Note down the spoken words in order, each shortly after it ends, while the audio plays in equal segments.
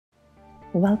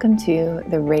Welcome to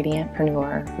the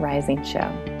Radiantpreneur Rising Show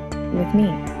with me,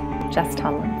 Jess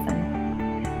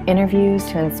Tomlinson. Interviews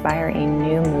to inspire a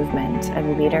new movement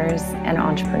of leaders and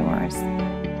entrepreneurs.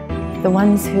 The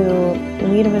ones who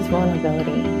lead with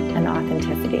vulnerability and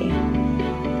authenticity,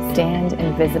 stand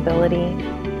in visibility,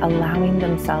 allowing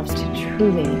themselves to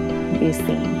truly be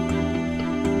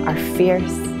seen, are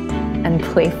fierce and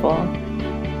playful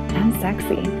and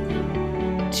sexy.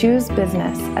 Choose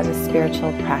business as a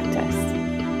spiritual practice.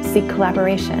 Seek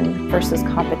collaboration versus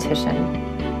competition.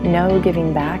 No,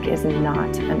 giving back is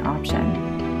not an option.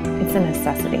 It's a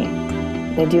necessity.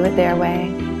 They do it their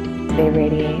way. They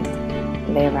radiate.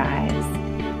 They rise.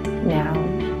 Now,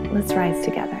 let's rise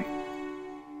together.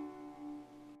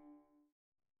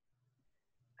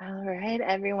 All right,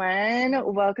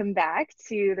 everyone. Welcome back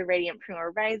to the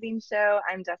Radiantpreneur Rising Show.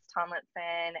 I'm Jess Tomlinson,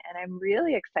 and I'm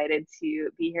really excited to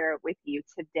be here with you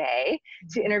today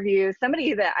to interview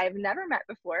somebody that I've never met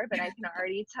before, but I can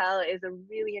already tell is a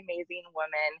really amazing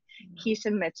woman,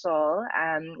 Kysha Mitchell.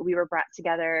 We were brought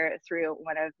together through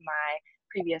one of my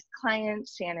previous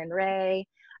clients, Shannon Ray.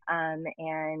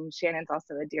 And Shannon's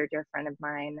also a dear friend of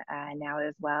mine now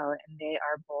as well. And they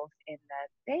are both in the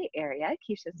Bay Area.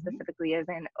 Kysha specifically is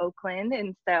in Oakland.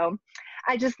 And so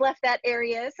I just left that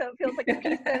area. So it feels like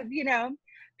a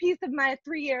piece of my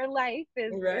 3-year life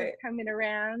is coming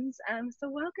around. So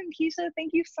welcome, Kysha.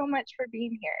 Thank you so much for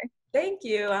being here. Thank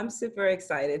you. I'm super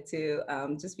excited to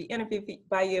just be interviewed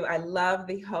by you. I love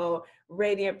the whole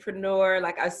Radiantpreneur.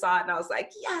 Like I saw it and I was like,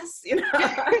 yes,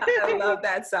 I love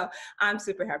that. So I'm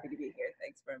super happy to be here.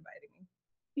 Thanks for inviting me.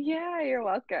 Yeah, you're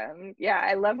welcome. Yeah,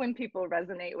 I love when people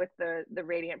resonate with the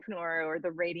Radiantpreneur or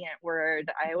the radiant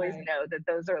word. I always know that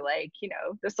those are like,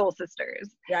 the soul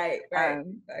sisters. Right,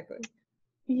 exactly.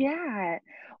 Yeah.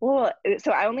 Well,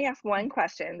 so I only ask one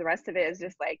question. The rest of it is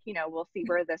just like, we'll see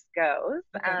where this goes.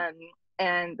 Okay.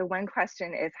 And the one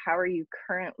question is, how are you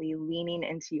currently leaning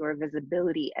into your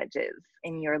visibility edges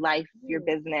in your life, your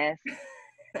business?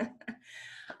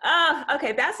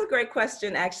 Okay. That's a great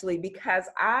question, actually, because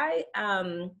I've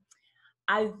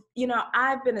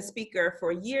been a speaker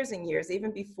for years and years,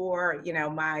 even before,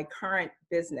 my current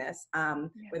business,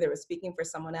 whether it was speaking for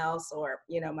someone else or,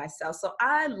 myself. So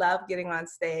I love getting on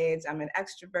stage. I'm an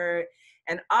extrovert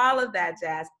and all of that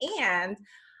jazz. And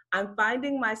I'm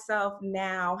finding myself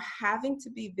now having to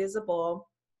be visible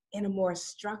in a more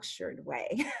structured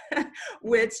way,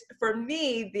 which for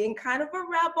me, being kind of a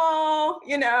rebel,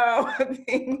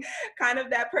 being kind of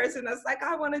that person that's like,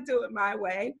 I want to do it my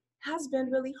way, has been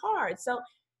really hard. So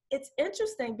it's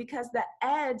interesting because the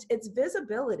edge, it's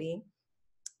visibility,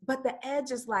 but the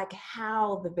edge is like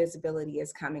how the visibility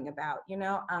is coming about.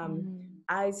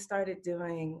 I started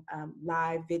doing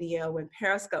live video when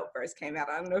Periscope first came out.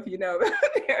 I don't know if you know about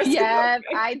Periscope. Yeah,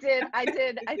 I did. I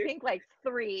think like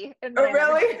 3. And then really? I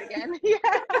never did it again. Yeah.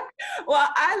 Well,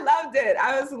 I loved it.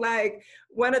 I was like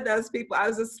one of those people. I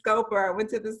was a scoper. I went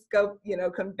to the scope,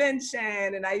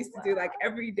 convention, and I used to do like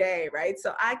every day, right?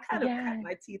 So I kind of cut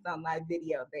my teeth on live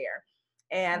video there.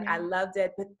 And I loved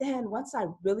it. But then once I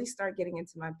really started getting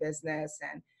into my business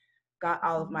and got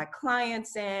all of my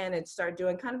clients in and started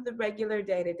doing kind of the regular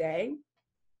day-to-day,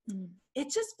 it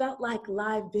just felt like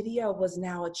live video was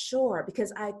now a chore,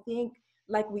 because I think,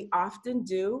 like we often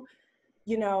do,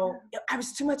 I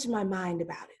was too much in my mind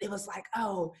about it. It was like,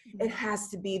 oh, it has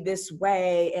to be this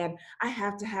way, and I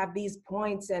have to have these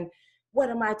points, and what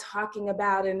am I talking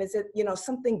about? And is it,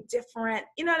 something different?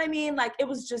 You know what I mean? Like it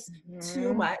was just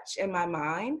too much in my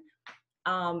mind.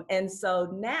 And so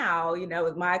now,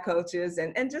 with my coaches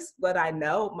and just what I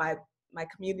know, my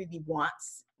community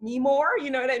wants me more,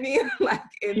 you know what I mean? Like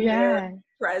in their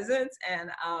presence.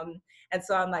 And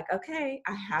so I'm like, okay,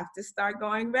 I have to start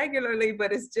going regularly,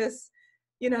 but it's just,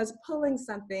 it's pulling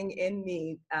something in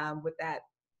me with that,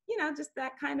 just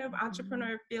that kind of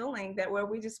entrepreneur feeling that where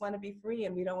we just want to be free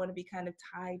and we don't want to be kind of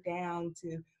tied down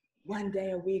to 1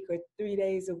 day a week or 3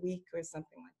 days a week or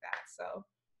something like that. So.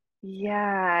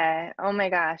 Yeah. Oh my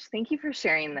gosh. Thank you for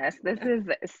sharing this. This is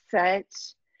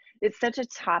it's such a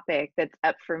topic that's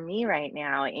up for me right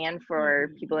now and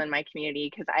for people in my community,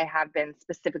 because I have been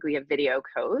specifically a video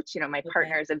coach. My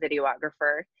partner is a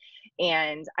videographer,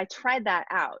 and I tried that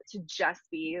out to just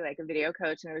be like a video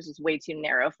coach, and it was just way too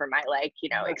narrow for my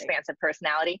expansive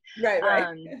personality.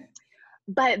 Right.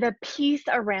 But the piece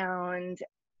around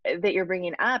that you're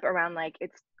bringing up around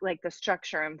it's like the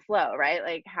structure and flow, right?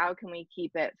 Like how can we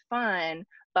keep it fun,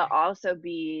 but also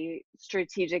be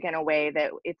strategic in a way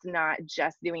that it's not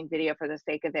just doing video for the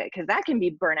sake of it, because that can be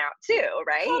burnout too,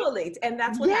 right? Totally. And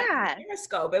that's what happened with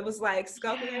Periscope. It was like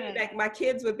scoping every day. My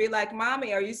kids would be like,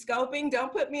 Mommy, are you scoping?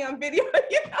 Don't put me on video.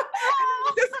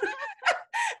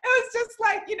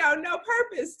 no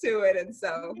purpose to it. And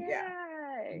so, yeah.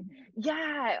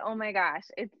 Oh my gosh.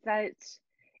 It's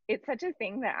such a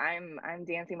thing that I'm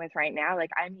dancing with right now.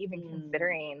 Like I'm even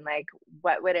considering like,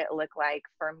 what would it look like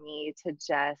for me to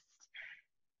just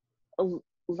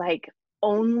like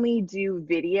only do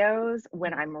videos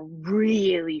when I'm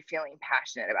really feeling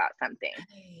passionate about something.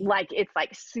 Like it's like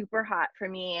super hot for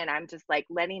me and I'm just like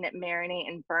letting it marinate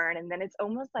and burn. And then it's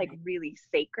almost like really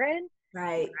sacred.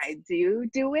 Right. I do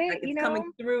it, like it's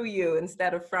coming through you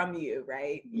instead of from you,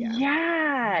 right?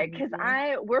 Yeah. Cause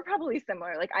we're probably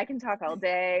similar. Like I can talk all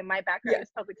day. My background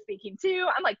is public speaking too.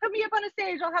 I'm like, put me up on a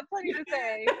stage. I'll have plenty to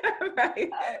say.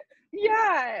 Right.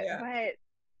 But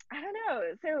I don't know.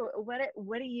 So what are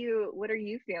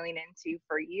you feeling into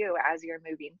for you as you're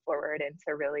moving forward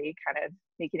into really kind of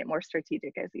making it more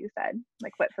strategic, as you said?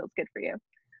 Like what feels good for you?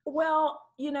 Well,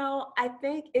 I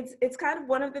think it's kind of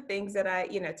one of the things that I,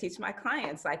 teach my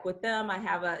clients. Like with them, I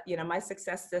have my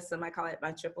success system. I call it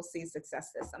my triple C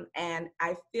success system. And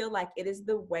I feel like it is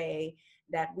the way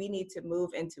that we need to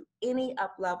move into any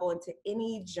up level, into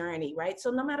any journey, right?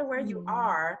 So no matter where you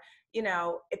are,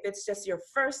 if it's just your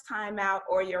first time out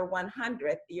or your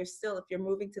 100th, if you're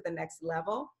moving to the next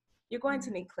level, you're going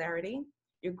to need clarity.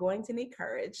 You're going to need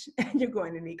courage and you're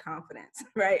going to need confidence,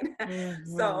 right?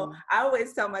 So I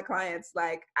always tell my clients,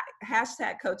 like,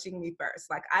 hashtag coaching me first.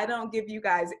 Like, I don't give you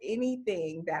guys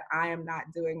anything that I am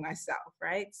not doing myself,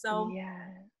 right? So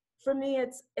for me,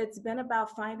 it's been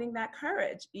about finding that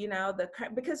courage,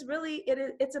 because really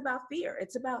it's about fear.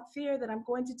 It's about fear that I'm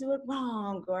going to do it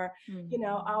wrong, or,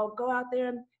 I'll go out there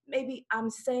and maybe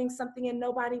I'm saying something and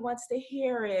nobody wants to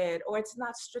hear it, or it's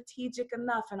not strategic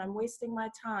enough and I'm wasting my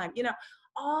time,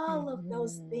 all of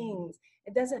those things.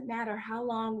 It doesn't matter how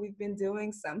long we've been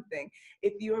doing something.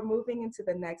 If you're moving into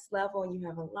the next level and you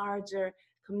have a larger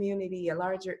community, a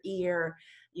larger ear,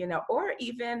 or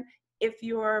even if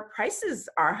your prices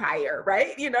are higher,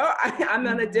 right? I'm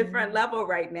on a different level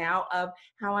right now of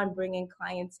how I'm bringing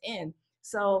clients in.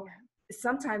 So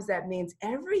sometimes that means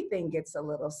everything gets a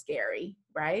little scary,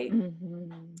 right?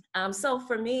 So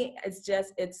for me,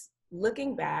 it's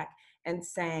looking back and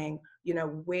saying,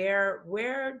 where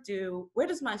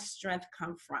does my strength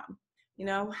come from?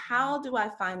 How do I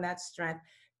find that strength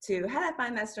to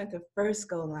first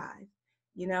go live?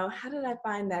 How did I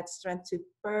find that strength to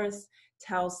first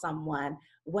tell someone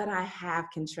what I have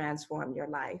can transform your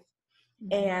life?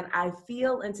 And I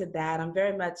feel into that. I'm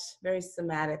very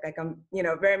somatic. Like I'm,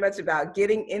 very much about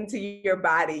getting into your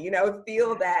body,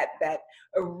 feel that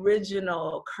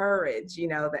original courage,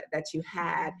 that you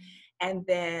had, and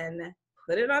then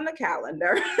put it on the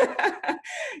calendar,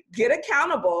 get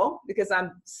accountable, because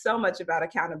I'm so much about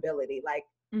accountability. Like,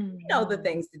 the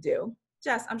things to do.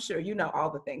 Jess, I'm sure you know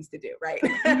all the things to do, right?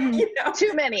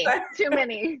 Too many.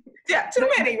 Yeah, too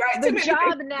many, right? The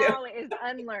job now is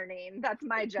unlearning. That's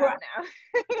my job now.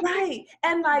 Right.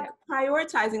 And like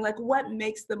prioritizing, like what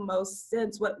makes the most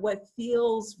sense, what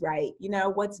feels right,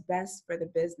 what's best for the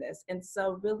business. And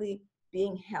so really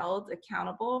being held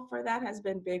accountable for that has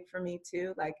been big for me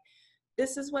too. Like,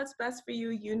 this is what's best for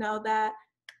you. That.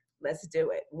 Let's do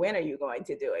it. When are you going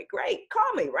to do it? Great.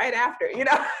 Call me right after,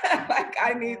 like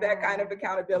I need that kind of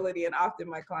accountability, and often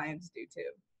my clients do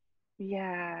too.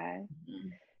 Yeah.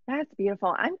 That's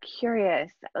beautiful. I'm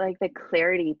curious, like the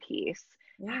clarity piece,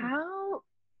 how,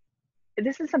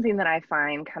 this is something that I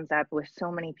find comes up with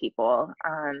so many people.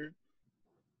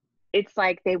 It's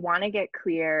like they want to get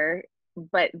clear,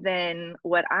 but then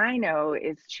what I know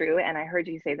is true, and I heard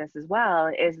you say this as well,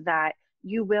 is that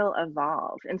you will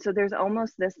evolve. And so there's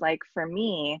almost this, like, for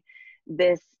me,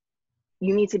 this,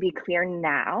 you need to be clear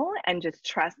now and just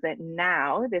trust that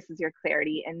now this is your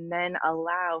clarity, and then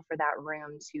allow for that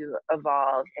room to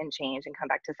evolve and change and come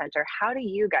back to center. How do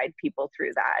you guide people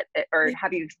through that? Or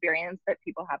have you experienced that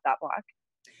people have that block?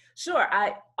 Sure.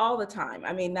 All the time.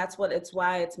 I mean, it's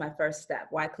why it's my first step,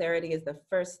 why clarity is the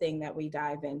first thing that we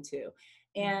dive into.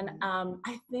 And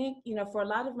I think, for a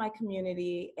lot of my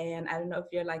community, and I don't know if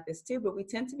you're like this too, but we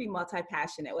tend to be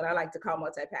multi-passionate, what I like to call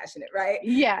multi-passionate, right?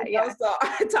 Yeah. So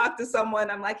I talk to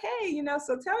someone, I'm like, hey,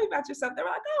 so tell me about yourself. They're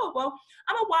like, oh, well,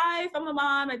 I'm a wife, I'm a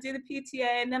mom, I do the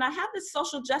PTA, and then I have this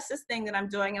social justice thing that I'm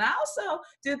doing, and I also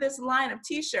do this line of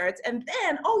t-shirts, and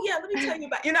then, oh yeah, let me tell you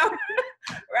about,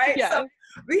 right? Yeah. So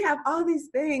we have all these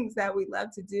things that we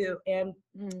love to do. And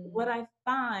what I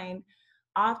find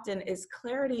often is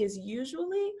clarity is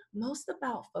usually most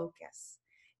about focus.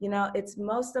 It's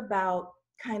most about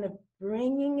kind of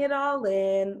bringing it all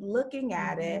in, looking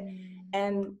at it,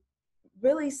 and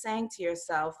really saying to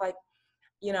yourself, like,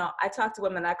 I talk to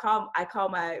women, I call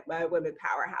my women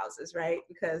powerhouses, right?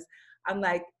 Because I'm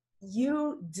like,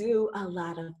 you do a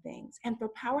lot of things. And for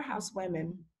powerhouse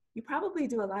women, you probably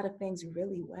do a lot of things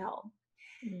really well.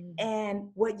 And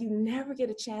what you never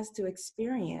get a chance to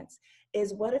experience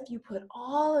is, what if you put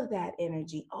all of that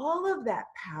energy, all of that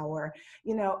power,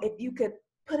 you know, if you could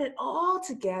put it all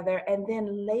together and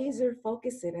then laser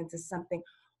focus it into something,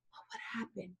 what would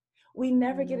happen? We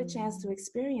never get a chance to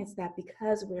experience that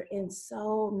because we're in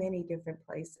so many different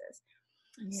places.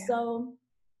 So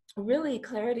really,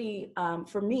 clarity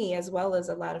for me, as well as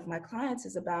a lot of my clients,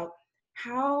 is about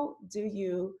how do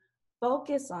you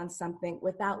focus on something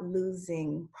without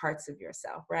losing parts of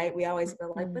yourself, right? We always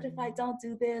feel like, but if I don't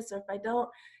do this, or if I don't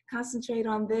concentrate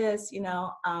on this, you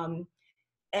know,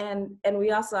 and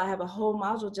we also have a whole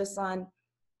module just on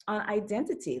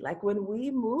identity. Like when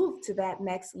we move to that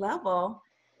next level,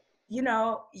 you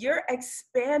know, you're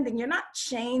expanding, you're not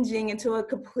changing into a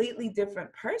completely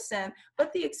different person,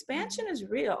 but the expansion is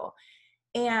real.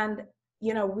 And,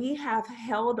 you know, we have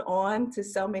held on to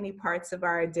so many parts of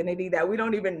our identity that we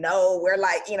don't even know. We're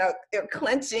like, you know, they're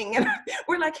clenching and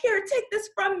we're like, here, take this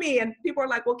from me. And people are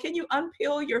like, well, can you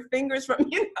unpeel your fingers from,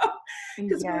 you know,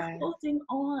 because we're holding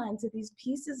on to these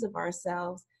pieces of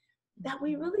ourselves that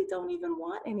we really don't even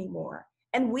want anymore.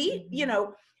 And we, you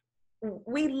know,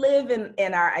 we live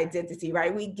in our identity,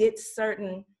 right? We get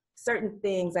certain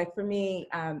things. Like for me,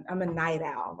 I'm a night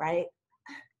owl, right?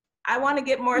 I want to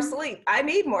get more sleep. I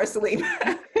need more sleep.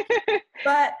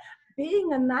 But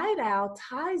being a night owl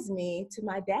ties me to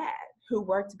my dad, who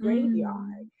worked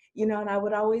graveyard, you know, and I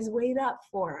would always wait up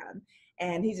for him.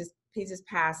 And he just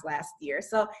passed last year.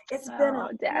 So it's been a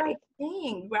hard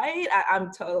thing, right?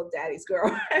 I'm total daddy's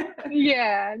girl.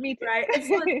 Yeah, me too. Right? It's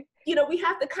like, you know, we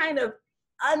have to kind of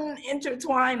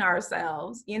unintertwine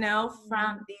ourselves, you know,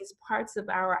 from these parts of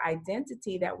our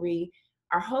identity that we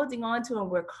are holding on to and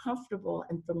we're comfortable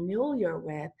and familiar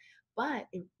with, but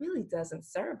it really doesn't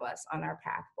serve us on our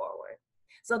path forward.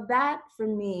 So that for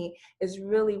me is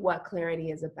really what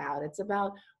clarity is about. It's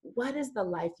about, what is the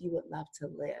life you would love to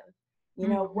live? You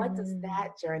know, what does that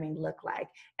journey look like?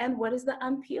 And what is the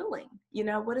unpeeling? You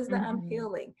know, what is the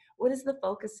unpeeling? What is the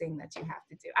focusing that you have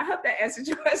to do? I hope that answered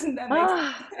your question. That makes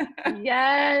sense.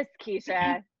 Yes,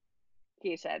 Kysha.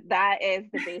 Kysha, that is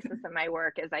the basis of my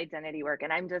work, is identity work.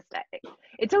 And I'm just,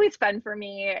 it's always fun for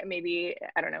me. Maybe,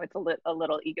 I don't know, it's a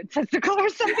little egotistical or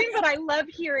something, but I love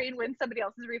hearing when somebody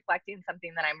else is reflecting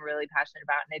something that I'm really passionate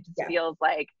about. And it just feels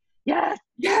like, yes,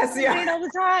 all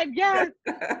the time. Yes.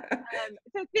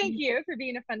 So thank you for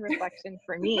being a fun reflection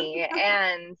for me.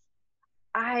 And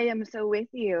I am so with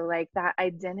you. Like, that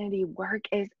identity work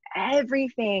is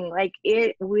everything. Like,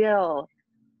 it will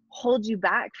hold you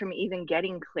back from even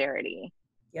getting clarity.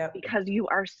 Because you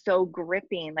are so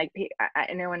gripping. Like,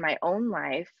 I know in my own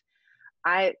life,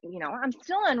 you know, I'm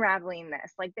still unraveling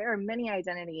this. Like, there are many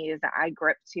identities that I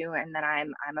grip to and that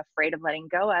I'm afraid of letting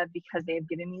go of, because they've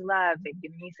given me love, they've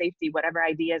given me safety, whatever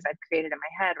ideas I've created in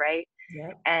my head, right?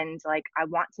 And like, I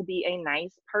want to be a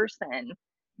nice person.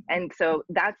 And so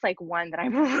that's like one that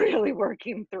I'm really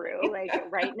working through, like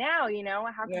right now, you know,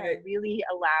 how can I really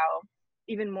allow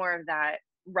even more of that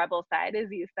rebel side, as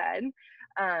you said,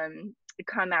 to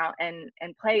come out and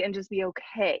play, and just be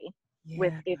okay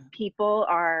with if people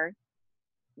are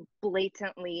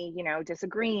blatantly, you know,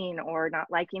 disagreeing or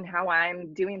not liking how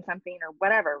I'm doing something or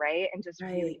whatever, right? And just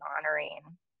really honoring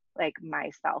like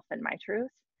myself and my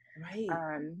truth.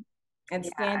 And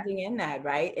standing in that,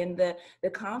 right? In the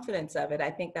confidence of it. I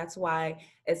think that's why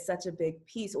it's such a big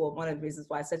piece, or one of the reasons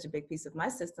why it's such a big piece of my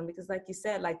system, because like you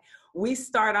said, like, we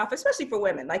start off, especially for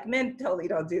women, like men totally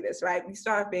don't do this, right? We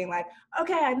start off being like,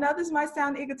 okay, I know this might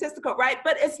sound egotistical, right?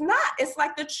 But it's not. It's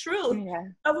like the truth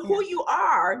of who you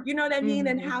are, you know what I mean?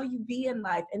 And how you be in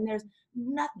life. And there's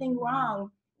nothing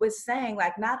wrong with saying,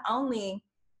 like, not only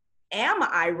am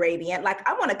I radiant, like,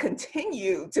 I want to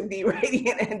continue to be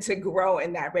radiant and to grow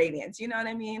in that radiance. You know what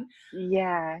I mean?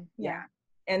 And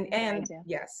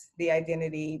yes, the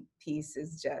identity piece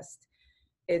is just,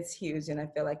 it's huge. And I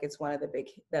feel like it's one of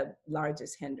the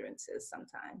largest hindrances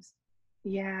sometimes.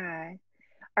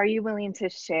 Are you willing to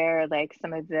share like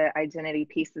some of the identity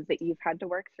pieces that you've had to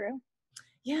work through?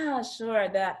 Yeah, sure.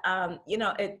 That, you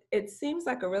know, it seems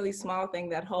like a really small thing,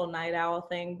 that whole night owl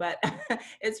thing, but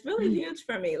it's really huge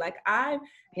for me. Like,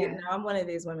 you know, I'm one of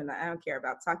these women that I don't care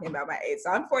about talking about my age. So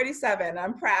I'm 47.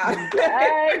 I'm proud.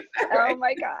 Yes. Oh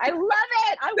my God. I love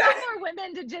it. I want more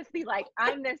women to just be like,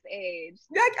 I'm this age.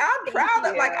 Like, I'm proud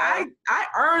that, like, I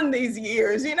earned these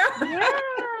years, you know?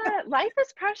 Life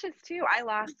is precious too. I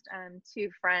lost 2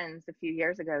 friends a few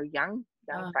years ago, young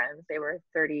friends. They were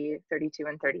 30, 32,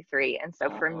 and 33. And so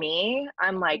for me,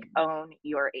 I'm like, own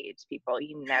your age, people.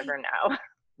 You never know.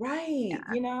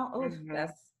 You know,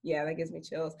 Yeah, that gives me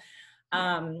chills.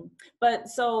 But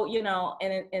so, you know,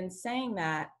 and in saying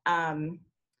that,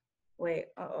 wait,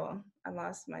 I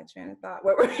lost my train of thought.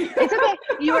 What were you? It's okay.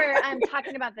 You were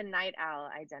talking about the night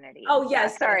owl identity. Oh,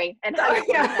 yes. Yeah, sorry. And how you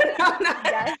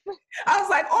yes. I was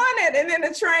like on it, and then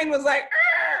the train was like,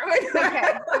 it's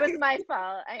okay. It was my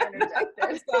fault. I interjected.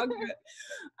 It's all good.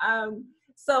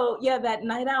 So yeah, that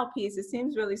night owl piece, it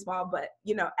seems really small, but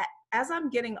you know, as I'm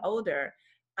getting older,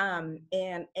 and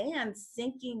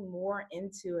sinking more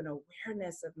into an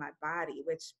awareness of my body,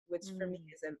 which for me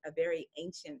is a very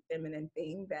ancient feminine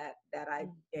thing that I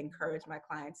encourage my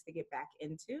clients to get back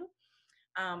into,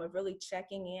 of really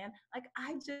checking in. Like,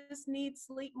 I just need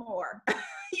sleep more.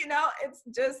 You know,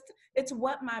 it's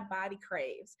what my body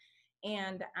craves.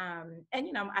 And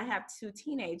you know, I have 2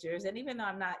 teenagers, and even though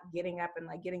I'm not getting up and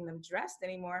like getting them dressed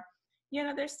anymore, you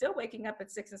know, they're still waking up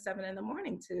at 6 and 7 in the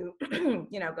morning to,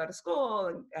 you know, go to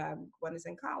school, and one is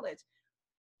in college.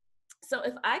 So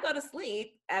if I go to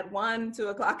sleep at 1, 2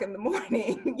 o'clock in the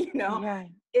morning, you know,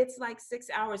 it's like 6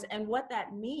 hours. And what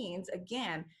that means,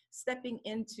 again, stepping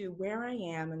into where I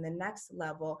am in the next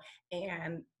level,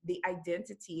 and the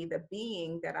identity, the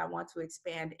being that I want to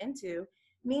expand into,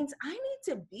 means I need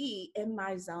to be in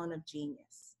my zone of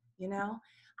genius. You know,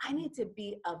 I need to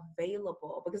be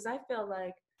available, because I feel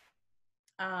like,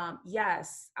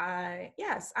 yes, I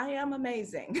am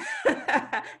amazing.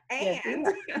 And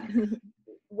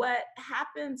what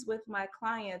happens with my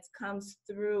clients comes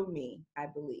through me, I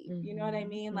believe. You know what I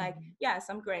mean? Like, yes,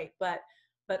 I'm great, but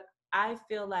I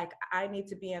feel like I need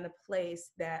to be in a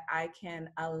place that I can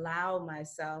allow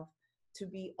myself to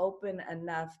be open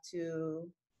enough to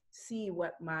see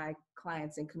what my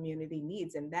clients and community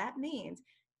needs. And that means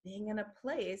being in a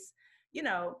place, you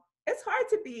know, it's hard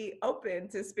to be open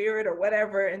to spirit or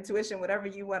whatever, intuition, whatever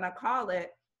you want to call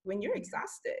it, when you're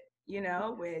exhausted, you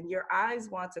know, when your eyes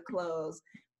want to close,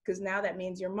 because now that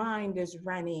means your mind is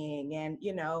running, and,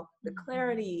 you know, the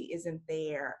clarity isn't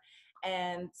there.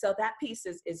 And so that piece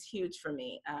is huge for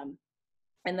me.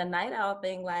 And the night owl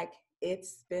thing, like,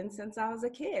 it's been since I was a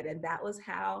kid, and that was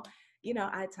how, you know,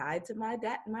 I tied to my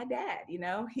dad. You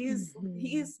know, he's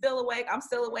still awake, I'm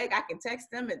still awake, I can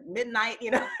text him at midnight, you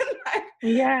know. Like,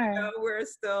 you know, we're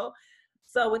still.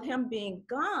 So with him being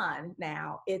gone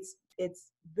now, it's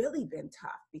really been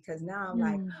tough, because now I'm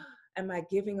like, am I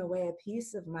giving away a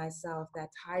piece of myself that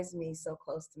ties me so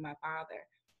close to my father?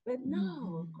 But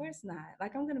no, of course not.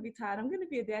 Like, I'm going to be tired. I'm going to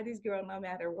be a daddy's girl no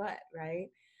matter what,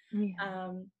 right?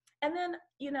 And then,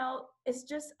 you know, it's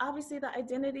just obviously the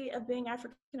identity of being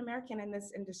African-American in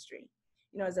this industry,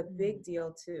 you know, is a big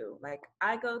deal too. Like,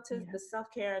 I go to the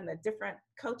self-care and the different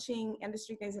coaching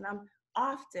industry things, and I'm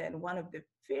often one of the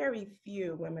very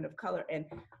few women of color, and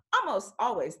almost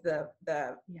always the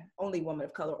only woman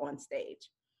of color on stage.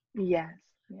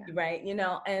 Right. You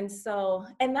know, and so,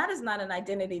 and that is not an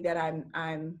identity that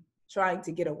I'm trying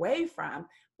to get away from,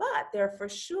 but there are for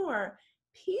sure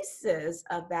pieces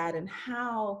of that, and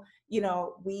how, you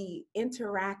know, we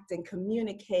interact and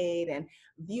communicate and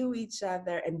view each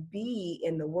other and be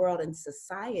in the world and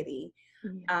society,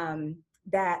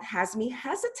 that has me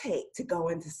hesitate to go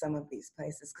into some of these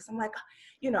places, because I'm like,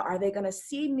 you know, are they going to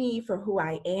see me for who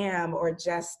I am, or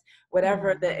just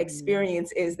whatever the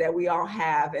experience is that we all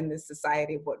have in this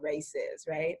society of what race is,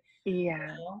 right? You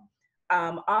know?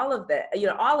 All of that, you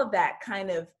know, all of that kind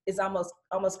of is almost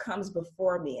comes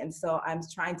before me, and so I'm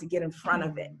trying to get in front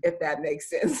of it, if that makes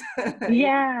sense.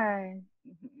 Yeah,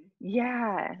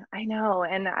 I know.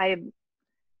 And I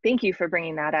thank you for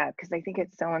bringing that up, because I think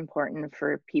it's so important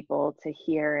for people to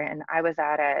hear. And I was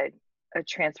at a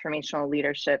transformational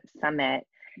leadership summit,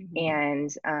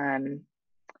 and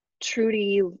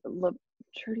Trudy Lebro.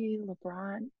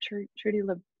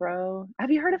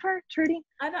 Have you heard of her, Trudy?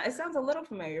 I know, it sounds a little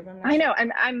familiar, but I know,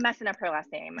 I'm messing up her last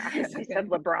name. I said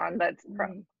LeBron. That's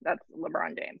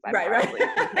LeBron James. I'm probably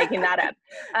making that up.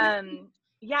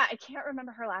 Yeah, I can't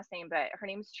remember her last name, but her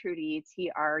name's Trudy,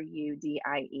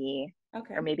 Trudie.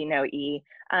 Or maybe no E.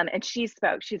 And she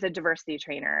spoke. She's a diversity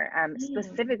trainer,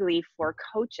 specifically for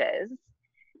coaches,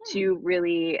 to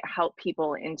really help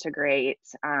people integrate,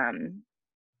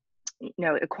 you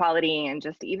know, equality, and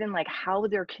just even like how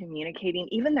they're communicating,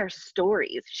 even their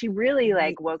stories. She really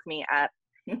like woke me up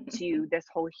to this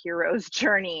whole hero's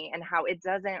journey, and how it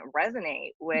doesn't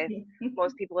resonate with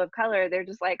most people of color. They're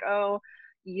just like, oh,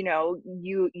 you know,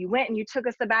 you went and you took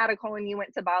a sabbatical and you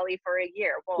went to Bali for a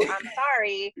year. Well, I'm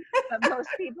sorry, but most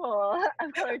people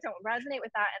of color don't resonate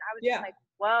with that. And I was just like,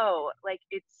 whoa, like,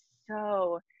 it's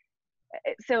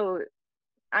so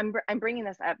I'm bringing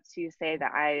this up to say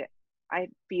that I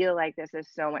feel like this is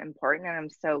so important, and I'm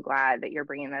so glad that you're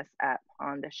bringing this up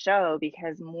on the show,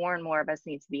 because more and more of us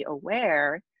need to be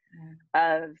aware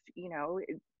of, you know,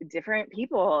 different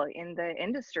people in the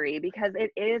industry, because it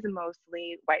is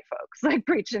mostly white folks, like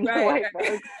preaching to white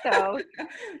folks. So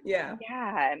yeah,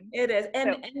 it is.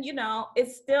 And you know,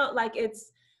 it's still like,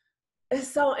 it's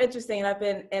so interesting.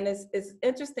 And it's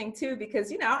interesting too,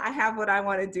 because, you know, I have what I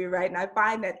want to do, right? And I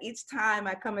find that each time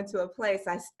I come into a place,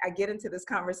 I get into this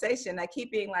conversation, I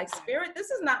keep being like, Spirit, this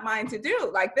is not mine to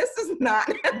do. Like, this is not,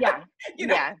 you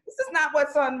know, this is not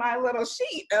what's on my little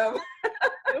sheet of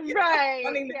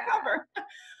wanting to cover,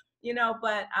 you know,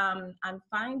 but I'm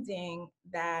finding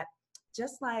that,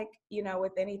 just like, you know,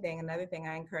 with anything, another thing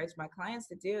I encourage my clients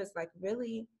to do is like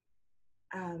really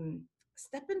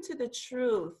step into the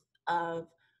truth of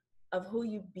who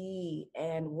you be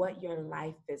and what your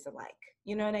life is like.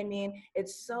 You know what I mean?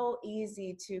 It's so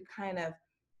easy to kind of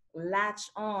latch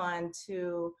on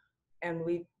to, and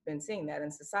we've been seeing that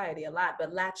in society a lot,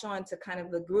 but latch on to kind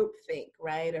of the group think,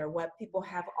 right? Or what people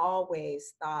have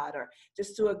always thought, or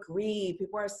just to agree.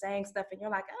 People are saying stuff and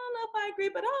you're like, I don't know if I agree,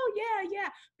 but oh yeah,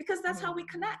 because that's how we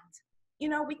connect. You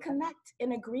know, we connect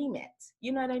in agreement.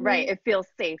 You know what I mean? Right. It feels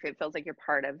safe. It feels like you're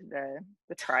part of the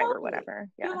tribe or whatever.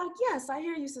 Yeah. You're like, yes, I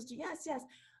hear you, sister. Yes.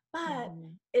 But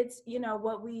it's, you know,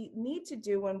 what we need to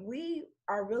do when we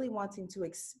are really wanting to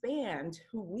expand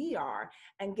who we are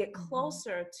and get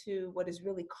closer to what is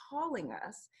really calling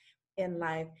us in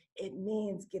life, it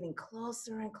means getting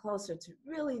closer and closer to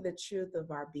really the truth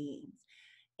of our beings.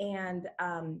 And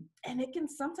it can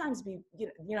sometimes be,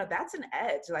 you know, that's an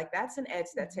edge. Like, that's an edge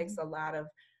that takes a lot of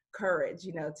courage,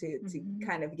 you know, to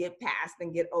kind of get past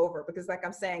and get over. Because like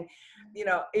I'm saying, you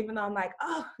know, even though I'm like,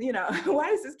 oh, you know,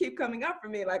 why does this keep coming up for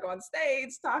me? Like on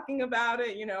stage talking about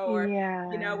it, you know, or,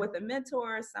 you know, with a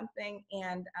mentor or something.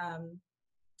 And,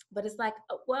 but it's like,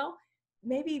 well,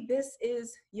 maybe this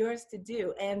is yours to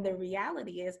do. And the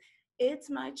reality is, it's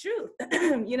my truth.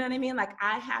 You know what I mean? Like,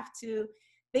 I have to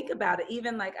think about it.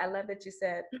 Even like, I love that you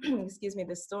said, excuse me,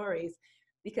 the stories,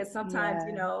 because sometimes,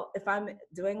 you know, if I'm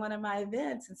doing one of my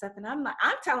events and stuff, and I'm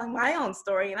telling my own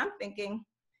story, and I'm thinking,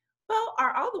 well,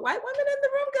 are all the white women in the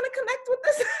room going to connect with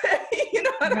this? You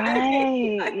know what I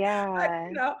mean? Like,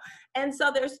 you know, and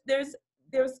so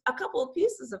there's a couple of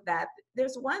pieces of that.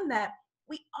 There's one that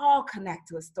we all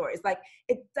connect with stories. Like,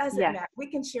 it doesn't matter. We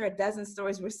can share a dozen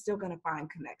stories. We're still going to find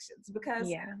connections, because,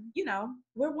 you know,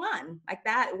 we're one. Like,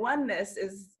 that oneness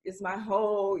is my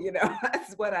whole, you know,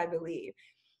 that's what I believe.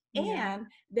 And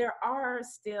there are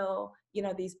still, you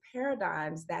know, these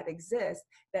paradigms that exist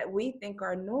that we think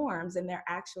are norms, and they're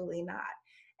actually not.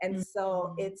 And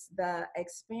so it's the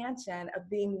expansion of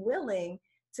being willing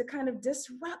to kind of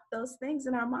disrupt those things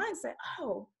in our minds. Say,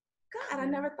 oh, God, I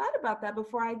never thought about that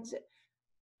before.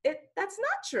 That's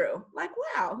not true. Like,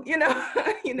 wow, you know,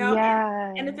 you know,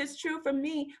 and if it's true for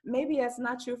me, maybe that's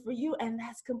not true for you. And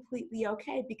that's completely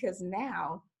okay, because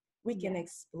now we can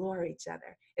explore each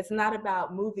other. It's not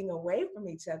about moving away from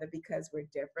each other because we're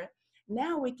different.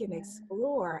 Now we can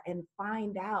explore and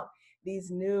find out these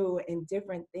new and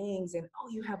different things. And, oh,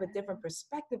 you have a different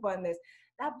perspective on this.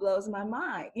 That blows my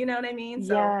mind. You know what I mean?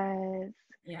 So,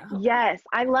 yes,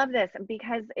 I love this,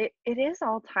 because it is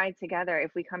all tied together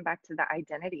if we come back to the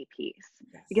identity piece,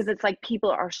 because it's like people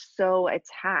are so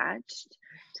attached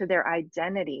to their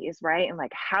identities, right? And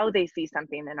like how they see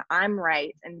something, and I'm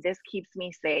right, and this keeps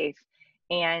me safe.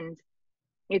 And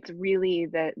it's really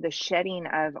the shedding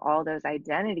of all those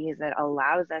identities that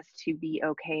allows us to be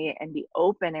okay and be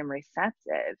open and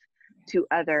receptive to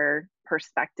other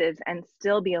perspectives, and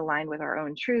still be aligned with our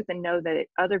own truth, and know that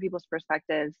other people's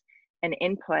perspectives and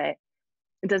input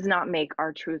does not make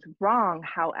our truth wrong.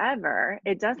 However,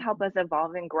 it does help us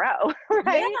evolve and grow,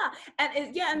 right?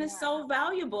 And it's so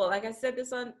valuable. Like I said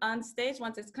this on stage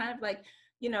once, it's kind of like,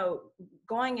 you know,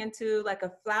 going into like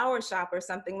a flower shop or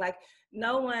something. Like,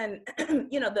 no one,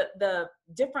 you know, the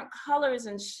different colors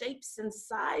and shapes and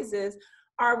sizes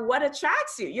are what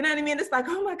attracts you. You know what I mean? It's like,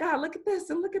 oh my God, look at this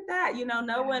and look at that. You know,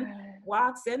 no one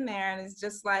walks in there and is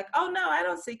just like, oh no, I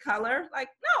don't see color. Like,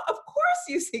 no, of course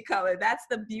you see color. That's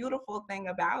the beautiful thing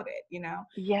about it, you know?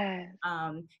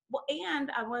 Well,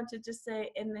 and I want to just say,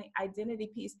 in the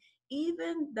identity piece,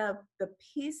 even the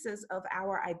pieces of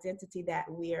our identity that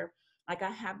we're, like, I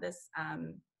have this,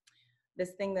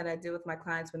 this thing that I do with my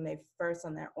clients when they first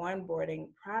on their onboarding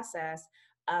process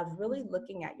of really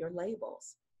looking at your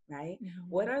labels. Right?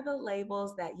 What are the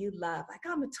labels that you love? Like,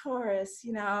 I'm a Taurus,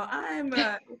 you know, I'm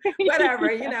a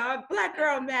whatever, you know, Black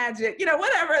girl magic, you know,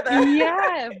 whatever the you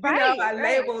know, our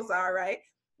labels are, right?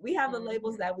 We have the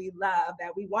labels that we love,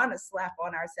 that we want to slap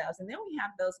on ourselves. And then we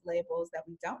have those labels that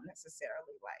we don't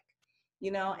necessarily like.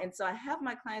 you know? And so I have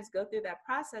my clients go through that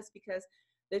process, because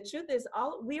the truth is,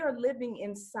 we are living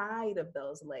inside of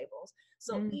those labels.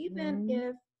 So even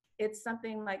if it's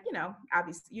something like, you know,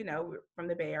 obviously, you know, we're from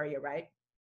the Bay Area, right?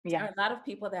 Yeah. There are a lot of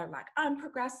people that are like, I'm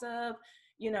progressive,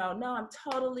 you know, no, I'm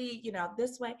totally, you know,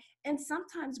 this way. And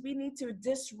sometimes we need to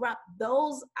disrupt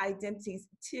those identities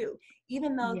too,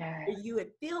 even though for you,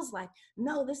 it feels like,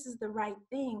 no, this is the right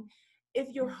thing. If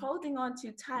you're holding on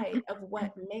too tight of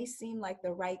what may seem like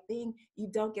the right thing, you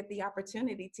don't get the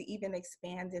opportunity to even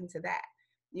expand into that.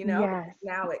 You know,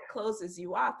 now it closes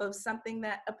you off of something,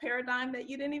 that a paradigm that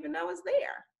you didn't even know was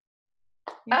there.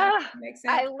 You know, makes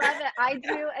sense? I love it. I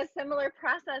do a similar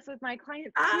process with my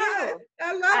clients too.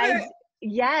 I love it.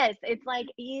 Yes, it's like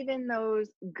even those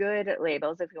good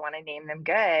labels, if you want to name them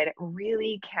good,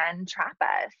 really can trap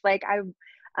us. Like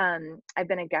I've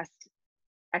been a guest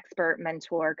expert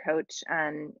mentor coach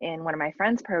in one of my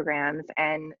friends' programs,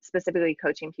 and specifically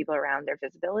coaching people around their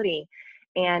visibility.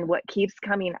 And what keeps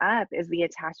coming up is the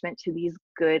attachment to these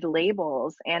good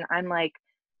labels. And I'm like,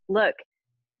 look,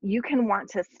 you can want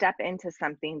to step into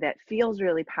something that feels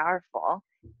really powerful.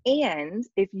 And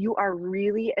if you are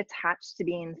really attached to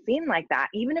being seen like that,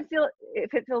 even if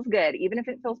it feels good, even if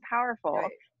it feels powerful,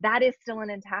 that is still an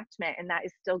attachment, and that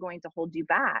is still going to hold you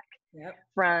back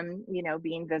from, you know,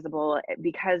 being visible.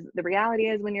 Because the reality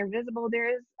is, when you're visible, there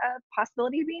is a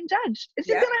possibility of being judged. It's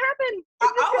just gonna happen.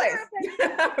 Always.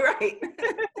 Right.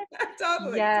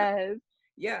 Totally. Yes.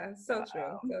 Yeah. So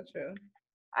true. So true.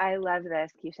 I love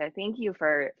this, Kysha. Thank you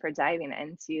for diving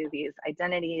into these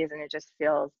identities, and it just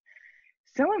feels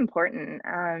so important.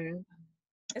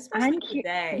 Especially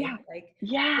today.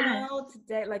 You know,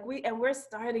 today, like we're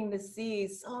starting to see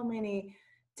so many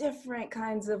different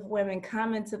kinds of women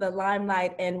come into the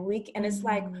limelight, and it's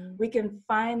like we can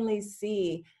finally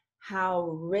see how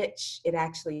rich it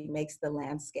actually makes the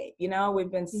landscape. You know,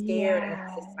 we've been scared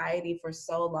as a society for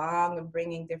so long of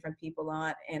bringing different people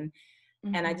on, and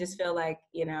I just feel like,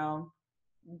 you know,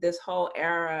 this whole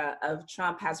era of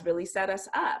Trump has really set us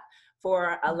up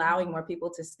for allowing more people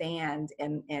to stand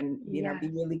and you know, be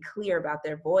really clear about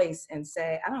their voice and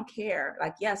say, I don't care.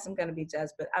 Like, yes, I'm going to be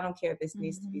judged, but I don't care if this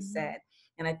needs to be said.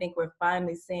 And I think we're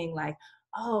finally seeing like,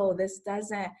 oh, this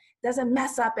doesn't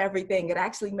mess up everything. It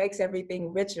actually makes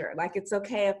everything richer. Like, it's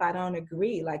okay if I don't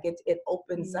agree. Like it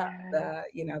opens up the,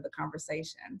 you know, the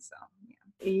conversation. So,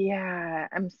 yeah,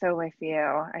 I'm so with you.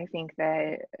 I think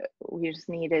that we just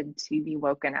needed to be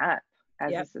woken up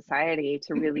as a society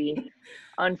to really,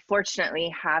 unfortunately,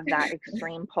 have that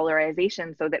extreme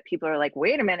polarization, so that people are like,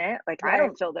 wait a minute, like, I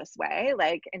don't feel this way,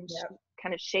 like, and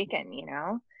kind of shaken, you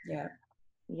know?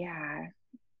 Yeah.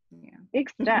 Big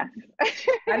stuff.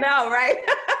 I know, right?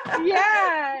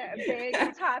 Big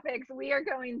topics. We are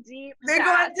going deep. They're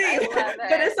going deep.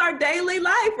 But it's our daily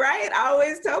life, right? I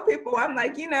always tell people, I'm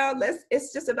like, you know,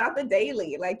 it's just about the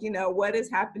daily. Like, you know, what is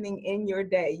happening in your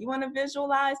day? You want to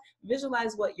visualize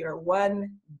what your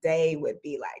one day would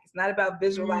be like. It's not about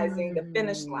visualizing the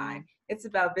finish line. It's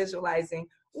about visualizing,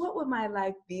 what would my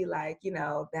life be like, you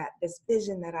know, that this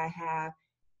vision that I have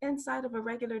inside of a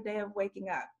regular day of waking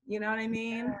up. You know what I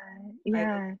mean?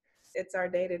 Like, it's our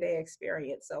day-to-day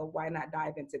experience. So why not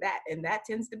dive into that? And that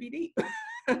tends to be deep.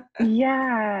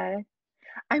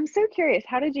 I'm so curious.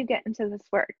 How did you get into this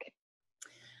work?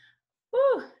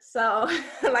 So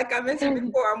like I mentioned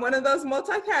before, I'm one of those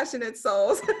multi-passionate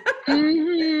souls.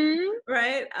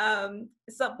 Right?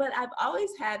 But I've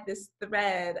always had this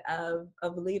thread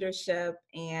of leadership,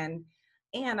 and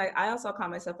I also call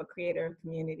myself a creator of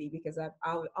community, because I've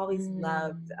always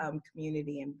loved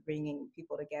community and bringing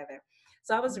people together.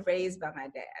 So I was raised by my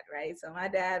dad, right? So my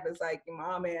dad was like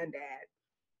mom and dad.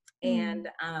 And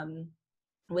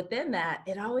within that,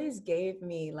 it always gave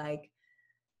me like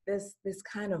this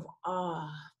kind of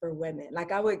awe for women.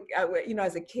 Like I would, you know,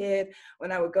 as a kid,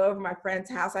 when I would go over to my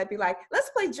friend's house, I'd be like, let's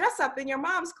play dress up in your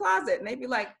mom's closet. And they'd be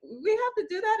like, we have to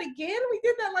do that again? We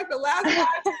did that like the last 5 times.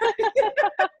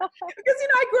 Because, you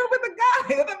know, I grew up with a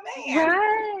guy, with a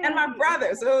man, and my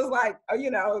brother. So it was like,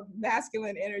 you know,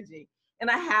 masculine energy. And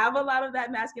I have a lot of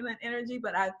that masculine energy,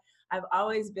 but I've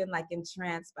always been like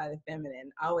entranced by the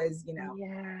feminine, always, you know.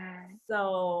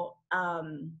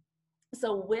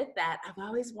 So with that, I've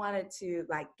always wanted to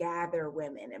like gather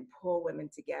women and pull women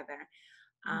together.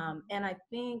 And I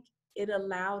think it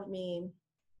allowed me,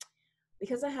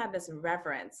 because I have this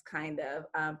reverence kind of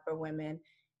for women,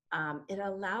 it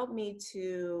allowed me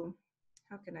to,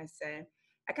 how can I say?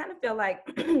 I kind of feel like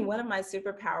one of my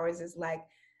superpowers is like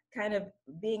kind of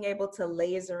being able to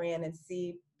laser in and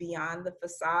see beyond the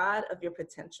facade of your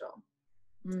potential.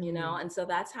 You know, and so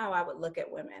that's how I would look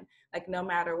at women. Like no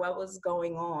matter what was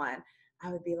going on, I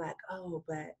would be like, oh,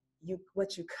 but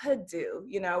what you could do,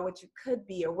 you know, what you could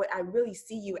be, or what I really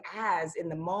see you as in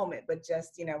the moment, but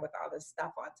just, you know, with all this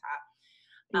stuff on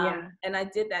top. And I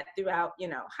did that throughout, you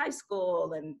know, high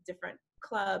school and different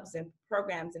clubs and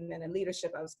programs. And then in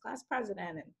leadership, I was class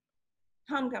president and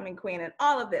homecoming queen and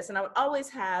all of this. And I would always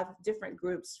have different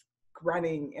groups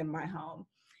running in my home.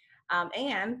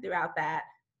 And throughout that,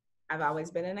 I've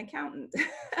always been an accountant.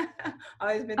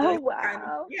 Always been doing kind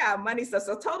of, money stuff.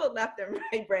 So total left and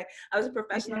right brain. I was a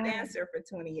professional dancer for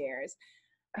 20 years.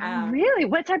 Really?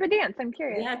 What type of dance? I'm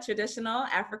curious. Yeah, traditional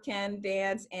African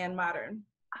dance and modern.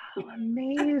 Oh,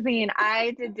 amazing.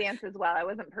 I did dance as well. I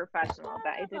wasn't professional,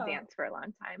 but I did dance for a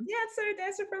long time.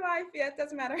 Dancer for life. Yeah, it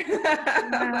doesn't matter.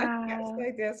 Wow.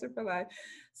 Like dancer for life.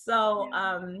 So,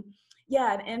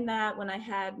 and in that, when I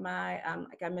had my,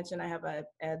 like I mentioned, I have a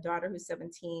daughter who's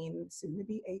 17, soon to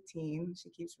be 18. She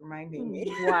keeps reminding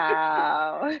me.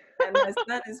 Wow. And my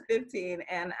son is 15.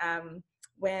 And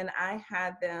when I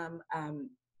had them,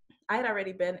 I had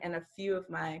already been in a few of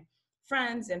my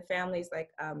friends and families, like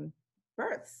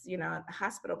births, you know,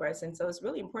 hospital births. And so it's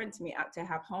really important to me to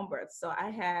have home births. So I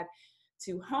had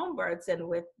 2 home births. And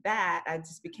with that, I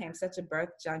just became such a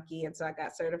birth junkie. And so I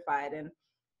got certified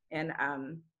in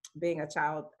being a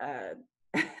child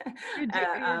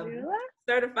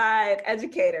certified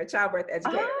educator, childbirth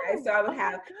educator, right? So I would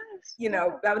have, you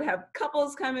know, I would have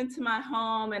couples come into my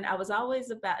home, and I was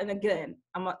always about, and again,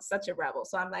 I'm such a rebel.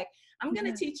 So I'm like, I'm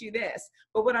going to teach you this,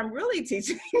 but what I'm really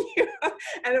teaching you,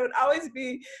 and it would always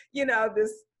be, you know,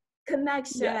 this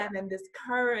connection and this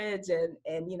courage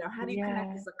and, you know, how do you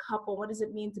connect as a couple? What does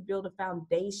it mean to build a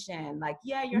foundation? Like,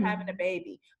 you're having a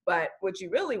baby, but what you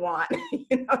really want,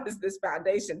 you know, is this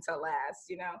foundation to last,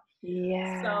 you know?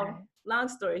 Yeah. So long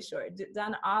story short,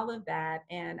 done all of that.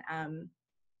 And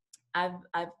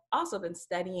I've also been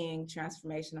studying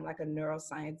transformation. I'm like a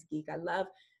neuroscience geek. I love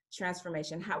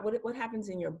transformation. What happens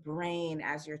in your brain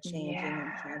as you're changing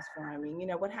and transforming? You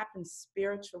know, what happens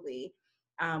spiritually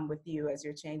with you as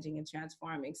you're changing and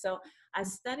transforming? So I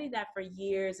studied that for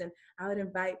years, and I would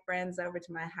invite friends over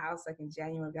to my house, like in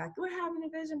January, and be like, we're having a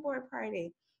vision board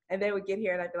party. And they would get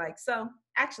here and I'd be like, so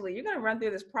actually you're going to run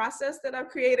through this process that I've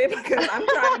created because I'm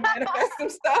trying to manifest some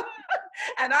stuff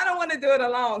and I don't want to do it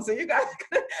alone. So you guys,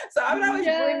 so I would always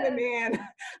bring them in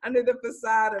under the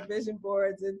facade of vision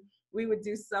boards, and we would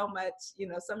do so much, you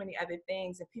know, so many other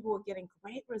things, and people were getting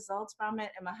great results from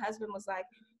it. And my husband was like,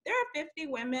 there are 50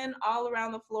 women all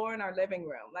around the floor in our living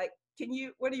room. Like,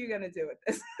 what are you going to do with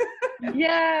this?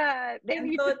 Yeah. They and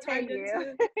need so to it turned pay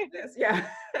you. into this.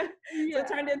 So it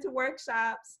turned into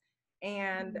workshops.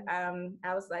 And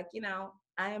I was like, you know,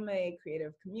 I am a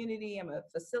creative community. I'm a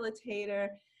facilitator.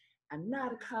 I'm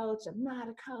not a coach.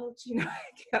 You know,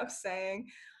 I kept saying.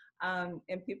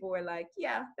 And people were like,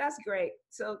 yeah, that's great.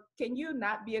 So can you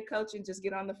not be a coach and just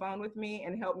get on the phone with me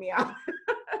and help me out?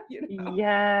 You know?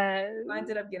 Yes. So I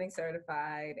ended up getting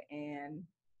certified, and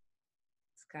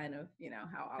it's kind of, you know,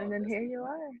 how all and of then this here you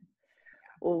are.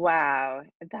 Wow,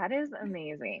 that is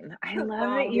amazing. I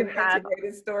love that you have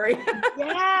integrated story.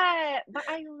 Yeah, but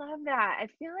I love that. I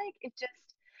feel like it just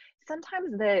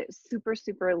sometimes the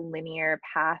super linear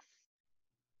path,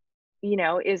 you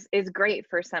know, is great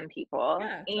for some people.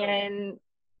 Totally. And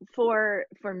for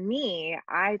me,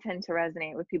 I tend to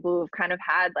resonate with people who've kind of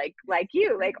had like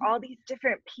you, like all these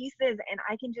different pieces, and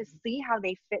I can just see how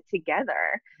they fit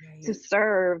together to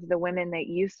serve the women that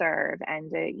you serve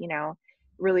and to, you know,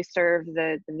 really serve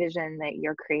the vision that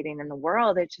you're creating in the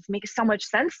world. It just makes so much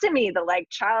sense to me, the like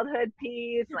childhood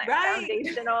piece, like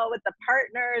foundational with the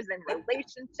partners and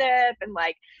relationship and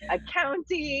like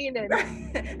accounting and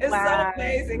it's so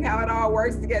amazing how it all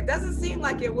works together. Doesn't seem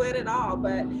like it would at all,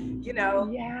 but you know,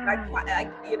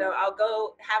 like you know, I'll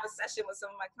go have a session with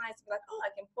some of my clients and be like, oh, I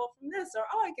can pull from this, or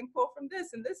oh, I can pull from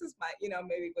this, and this is my, you know,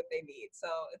 maybe what they need. So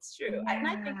it's true. And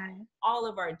I think all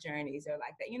of our journeys are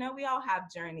like that. You know, we all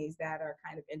have journeys that are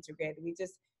kind of integrated. We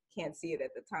just can't see it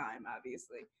at the time,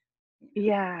 obviously.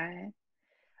 Yeah.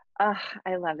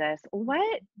 I love this.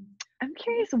 I'm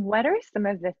curious, what are some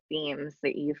of the themes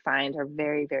that you find are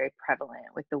very, very prevalent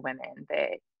with the women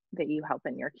that you help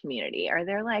in your community? Are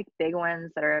there like big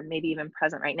ones that are maybe even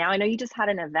present right now? I know you just had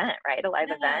an event, right? A live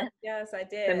event? Yes, I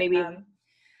did. So maybe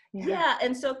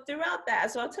and so throughout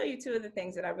that, so I'll tell you 2 of the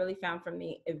things that I really found from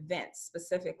the events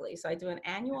specifically. So I do an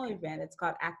annual event. It's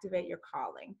called Activate Your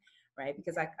Calling, right?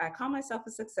 Because I call myself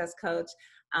a success coach.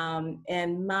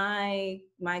 And my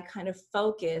kind of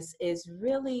focus is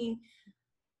really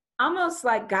almost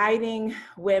like guiding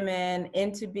women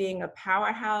into being a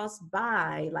powerhouse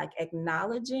by like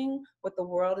acknowledging what the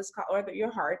world is or that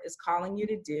your heart is calling you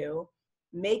to do,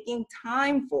 making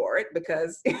time for it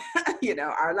because, you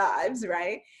know, our lives,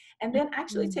 right? and then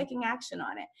actually taking action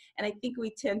on it. And I think we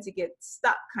tend to get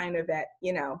stuck kind of at,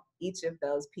 each of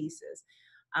those pieces.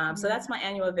 So that's my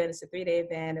annual event. It's a 3-day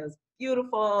event. It was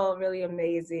beautiful, really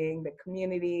amazing. The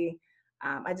community,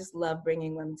 I just love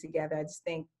bringing women together. I just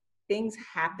think things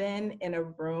happen in a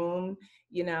room,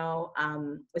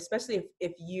 especially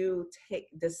if you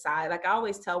decide, like I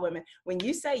always tell women, when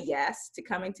you say yes to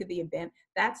coming to the event,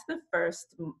 that's the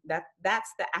first,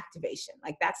 that's the activation.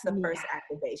 Like that's the first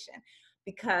activation,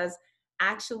 because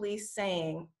actually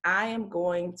saying, I am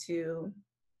going to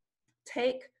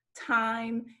take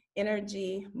time,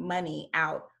 energy, money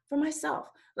out for myself.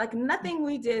 Like nothing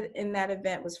we did in that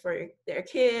event was for their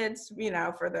kids,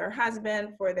 for their husband,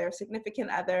 for their significant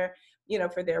other,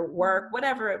 for their work,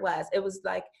 whatever it was. It was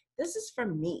like, this is for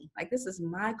me. Like, this is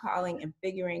my calling and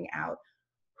figuring out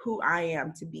who I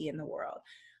am to be in the world.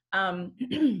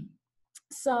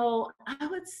 So I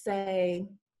would say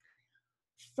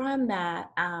from that,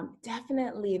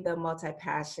 definitely the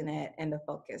multi-passionate and the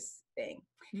focus thing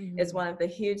is one of the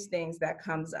huge things that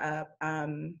comes up.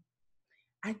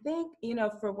 I think,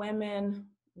 for women,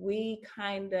 we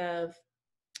kind of,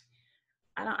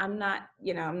 I'm not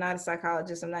a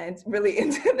psychologist. I'm not really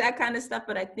into that kind of stuff,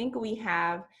 but I think we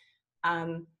have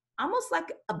almost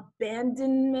like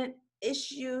abandonment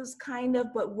issues kind of,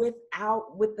 but with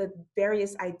the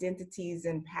various identities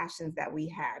and passions that we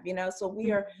have, so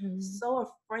we are so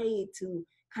afraid to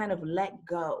kind of let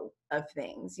go of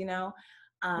things,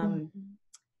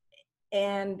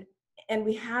 and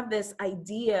we have this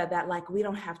idea that like, we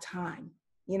don't have time,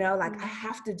 like I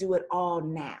have to do it all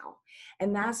now.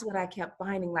 And that's what I kept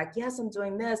finding, like, yes, I'm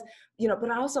doing this,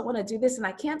 but I also want to do this and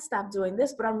I can't stop doing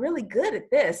this, but I'm really good at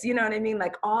this. You know what I mean?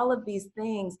 Like all of these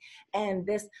things, and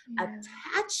this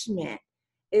attachment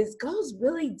goes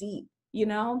really deep,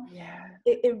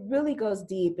 it really goes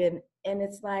deep. And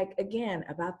it's like, again,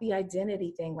 about the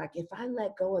identity thing. Like if I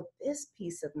let go of this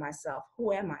piece of myself,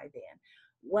 who am I then?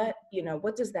 What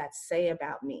does that say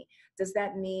about me? Does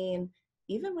that mean,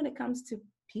 even when it comes to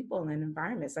people and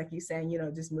environments, like you saying,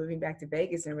 just moving back to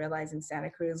Vegas and realizing Santa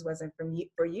Cruz wasn't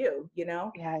for you,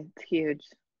 Yeah, it's huge.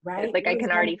 Right? Like I can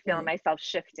already feel myself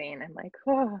shifting. I'm like,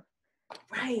 oh.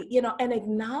 Right. And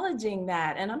acknowledging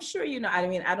that. And I'm sure,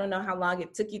 I don't know how long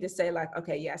it took you to say like,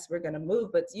 okay, yes, we're going to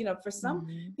move. But, for some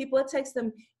people, it takes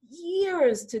them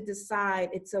years to decide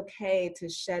it's okay to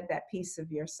shed that piece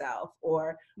of yourself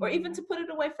or even to put it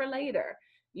away for later,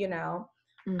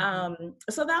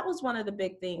 So that was one of the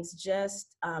big things,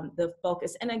 just the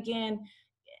focus. And again,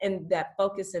 and that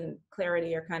focus and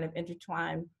clarity are kind of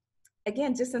intertwined.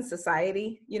 Again, just in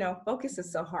society, focus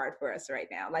is so hard for us right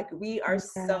now. Like we are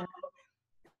so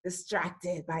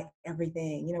distracted by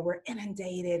everything. We're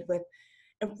inundated with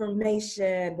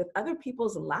information, with other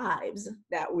people's lives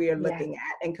that we are looking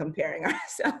at and comparing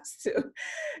ourselves to.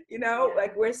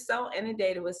 Like we're so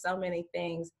inundated with so many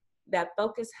things that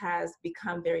focus has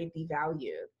become very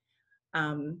devalued.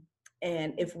 And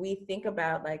if we think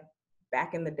about like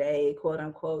back in the day, quote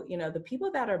unquote, the people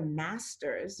that are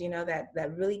masters,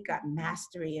 that really got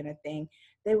mastery in a thing,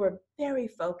 they were very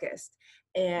focused.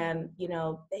 And,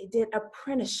 they did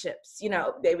apprenticeships,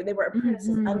 they were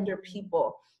apprentices under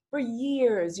people for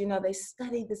years. They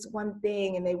studied this one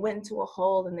thing and they went into a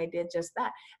hole and they did just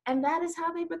that. And that is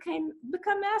how they become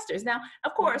masters. Now,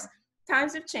 of course,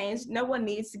 times have changed. No one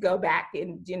needs to go back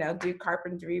and, do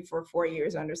carpentry for 4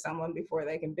 years under someone before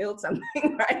they can build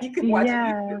something, right? You can watch a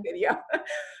YouTube video.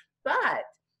 But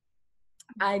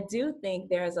I do think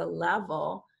there's a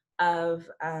level of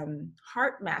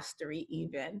heart mastery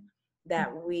even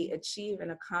that we achieve and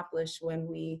accomplish when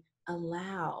we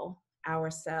allow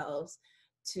ourselves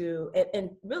to,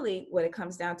 and really what it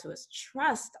comes down to is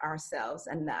trust ourselves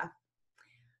enough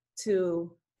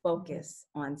to focus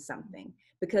on something.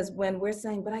 Because when we're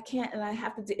saying, but I can't and I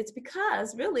have to do, it's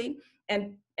because really,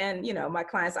 and my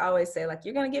clients always say like,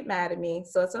 you're going to get mad at me,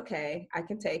 so it's okay. I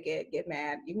can take it, get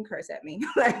mad. You can curse at me.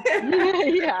 But,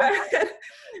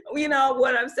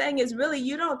 what I'm saying is really,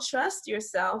 you don't trust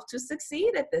yourself to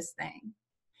succeed at this thing.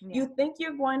 You think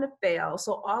you're going to fail.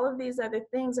 So all of these other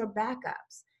things are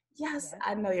backups. Yes,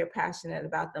 I know you're passionate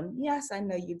about them. Yes, I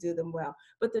know you do them well.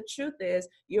 But the truth is,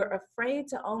 you're afraid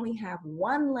to only have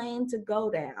one lane to go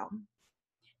down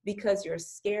because you're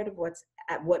scared of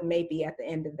what may be at the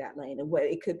end of that lane, and what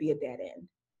it could be a dead end,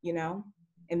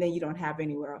 and then you don't have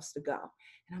anywhere else to go.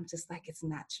 And I'm just like, it's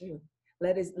not true.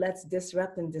 Let's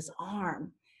disrupt and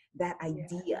disarm that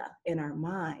idea in our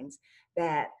minds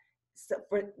that, so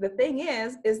for the thing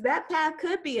is that path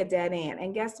could be a dead end.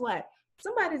 And guess what?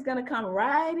 Somebody's going to come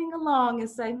riding along and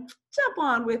say, jump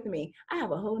on with me. I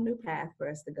have a whole new path for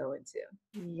us to go into,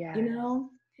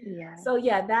 Yeah. So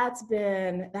yeah, that's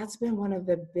been one of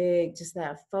the big, just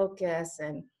that focus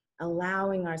and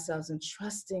allowing ourselves and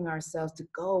trusting ourselves to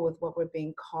go with what we're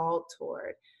being called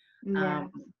toward, Yeah.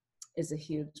 is a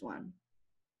huge one.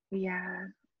 Yeah.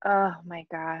 Oh my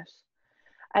gosh.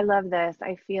 I love this.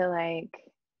 I feel like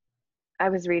I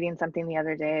was reading something the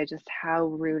other day, just how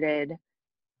rooted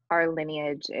our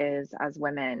lineage is as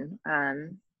women,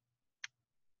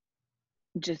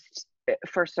 just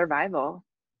for survival,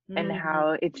 and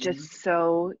how it's just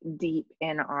so deep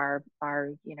in our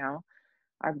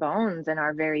our bones and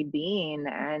our very being,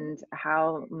 and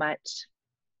how much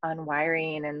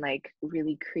unwiring and like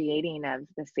really creating of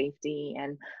the safety.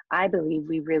 And I believe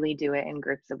we really do it in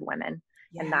groups of women.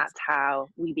 Yes. And that's how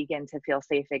we begin to feel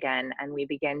safe again. And we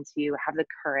begin to have the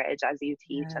courage, as you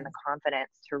teach, and the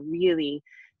confidence to really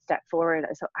step forward.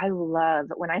 So I love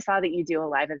when I saw that you do a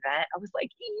live event, I was like,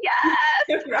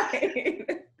 yes, right.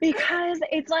 Because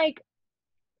it's like,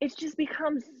 it's just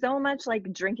become so much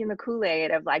like drinking the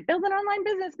Kool-Aid of like build an online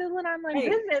business,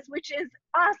 which is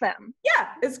awesome. Yeah,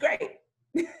 it's great.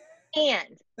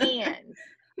 And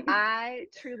I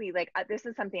truly like, this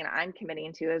is something I'm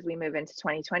committing to as we move into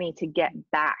 2020, to get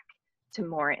back to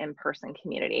more in-person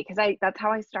community, because that's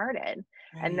how I started.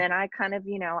 Right. And then I kind of,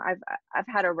 I've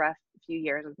had a rough few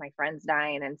years with my friends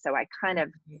dying, and so I kind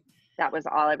of, that was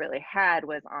all I really had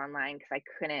was online,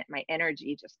 because my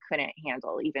energy just couldn't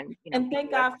handle even, and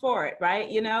thank God for it, right?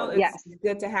 It's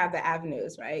good to have the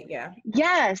avenues, right? Yeah.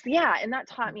 Yes. Yeah. And that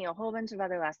taught me a whole bunch of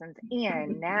other lessons.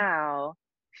 And now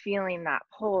feeling that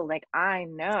pull, like I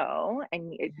know,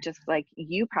 and it just like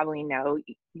you probably know,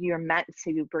 you're meant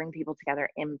to bring people together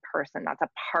in person. That's a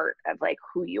part of like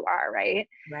who you are, right?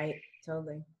 Right.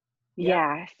 Totally.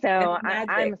 Yeah. So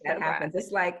I'm so happens.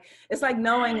 It's like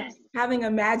knowing, having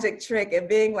a magic trick and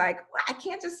being like, well, I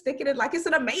can't just stick it in, like it's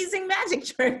an amazing magic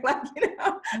trick. Like,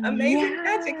 amazing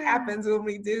magic happens when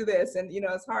we do this. And,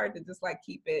 it's hard to just like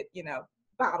keep it,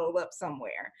 bottled up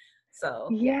somewhere. So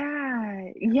yeah.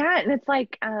 And it's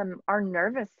like our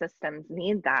nervous systems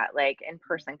need that like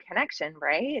in-person connection,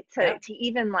 right? To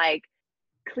even like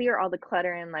clear all the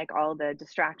clutter and like all the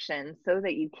distractions, so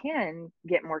that you can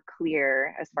get more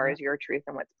clear as far as your truth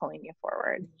and what's pulling you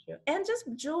forward. And just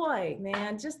joy,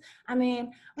 man.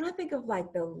 When I think of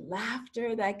like the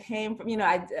laughter that came from,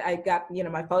 I got,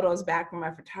 my photos back from my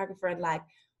photographer, and like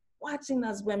watching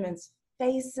those women's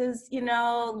faces,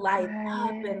 light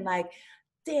up and like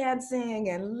dancing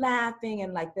and laughing,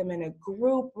 and like them in a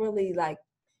group really like,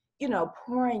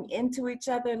 pouring into each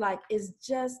other, like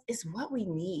it's what we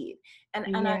need.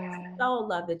 And I so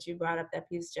love that you brought up that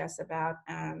piece, Jess, about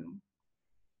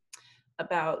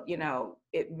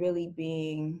it really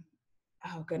being,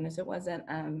 oh goodness, it wasn't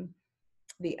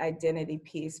the identity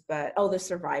piece, but the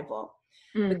survival,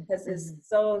 because it's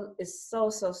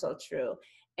so true.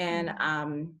 And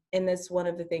in this, one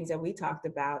of the things that we talked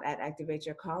about at Activate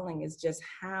Your Calling is just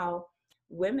how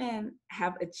women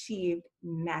have achieved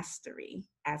mastery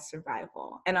at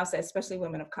survival. And I'll say especially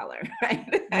women of color, right?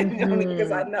 Only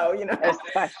because I know,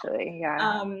 especially,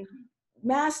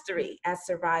 mastery at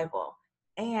survival.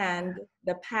 And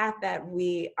the path that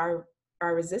we are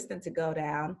resistant to go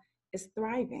down is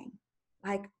thriving.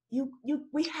 Like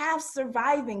we have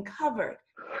surviving covered.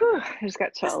 I just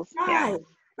got chills. Right.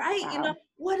 Wow.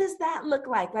 What does that look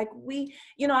like? Like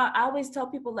I always tell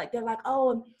people, like, they're like,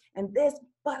 oh, and this,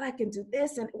 but I can do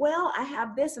this, and well, I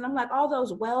have this, and I'm like, all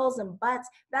those wells and buts,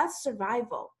 that's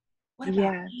survival. What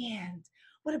about and?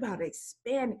 What about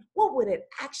expand? What would it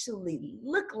actually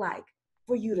look like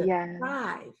for you to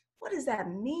thrive? What does that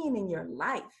mean in your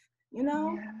life?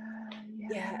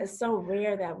 It's so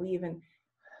rare that we even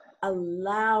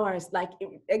allow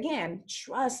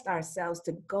trust ourselves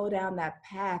to go down that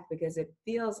path, because it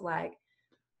feels like,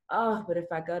 oh, but if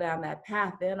I go down that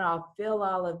path, then I'll feel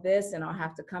all of this and I'll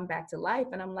have to come back to life.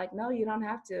 And I'm like, no, you don't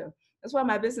have to. That's why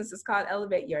my business is called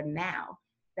Elevate Your Now.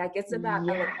 Like, it's about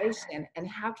elevation, and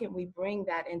how can we bring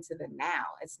that into the now?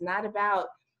 It's not about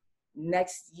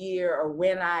next year or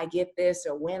when I get this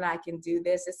or when I can do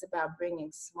this. It's about bringing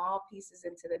small pieces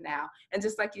into the now. And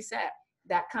just like you said,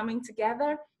 that coming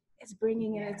together, it's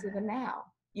bringing it into the now,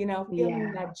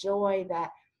 feeling that joy,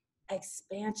 that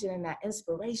expansion, and that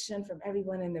inspiration from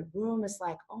everyone in the room. It's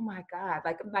like, oh my God,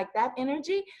 like that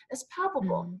energy is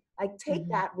palpable. Like, take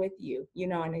that with you,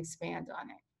 and expand on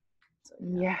it. So,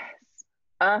 yes.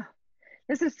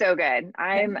 This is so good.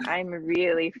 I'm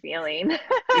really feeling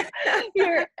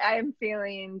I'm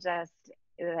feeling just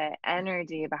the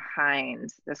energy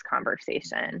behind this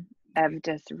conversation of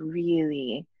just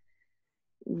really,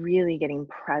 really getting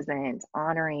present,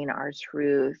 honoring our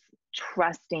truth,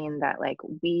 trusting that like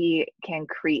we can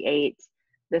create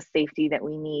the safety that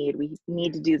we need. We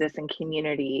need to do this in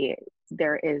community.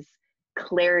 There is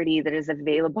clarity that is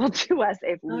available to us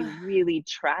if we really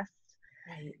trust.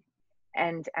 Right.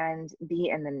 And be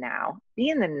in the now. Be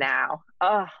in the now.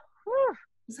 Oh, whew.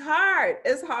 It's hard.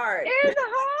 It's hard. It's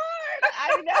hard.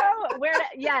 I know.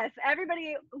 Yes,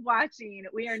 everybody watching,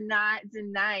 we are not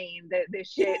denying that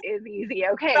this shit is easy.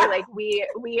 Okay. Like we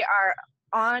are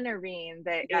honoring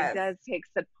that it does take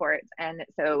support. And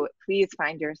so please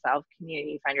find yourself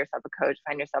community, find yourself a coach,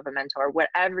 find yourself a mentor,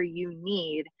 whatever you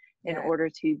need in order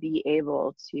to be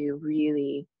able to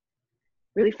really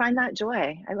find that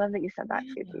joy. I love that you said that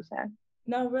too, Kysha.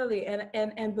 No, really.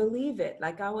 And believe it.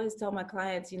 Like I always tell my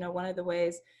clients, one of the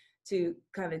ways to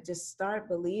kind of just start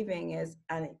believing is,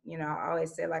 I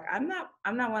always say, like, I'm not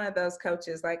one of those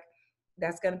coaches like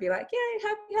that's going to be like, yeah,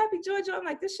 happy, joy. I'm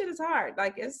like, this shit is hard.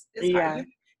 Like it's hard.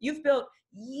 You've built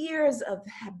years of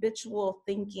habitual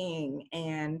thinking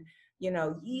and,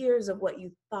 years of what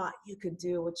you thought you could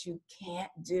do, what you can't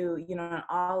do, and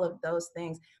all of those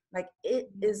things. Like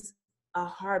it is a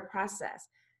hard process.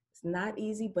 It's not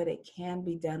easy, but it can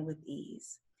be done with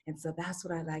ease. And so that's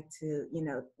what I like to,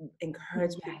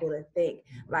 encourage people to think,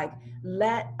 like,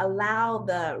 allow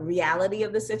the reality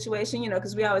of the situation,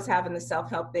 because we always have in the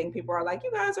self-help thing, people are like, you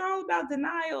guys are all about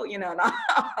denial, and all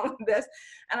of this.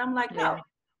 And I'm like, no,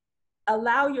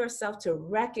 allow yourself to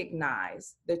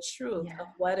recognize the truth of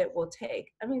what it will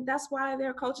take. I mean, that's why there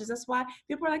are coaches. That's why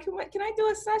people are like, can I do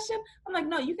a session? I'm like,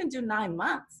 no, you can do 9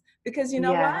 months because you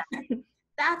know what?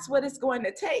 That's what it's going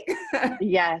to take.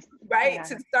 Yes. Right? Yes.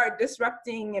 To start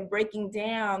disrupting and breaking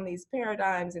down these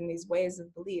paradigms and these ways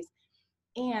of beliefs.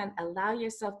 And allow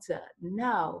yourself to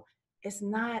know it's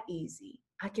not easy.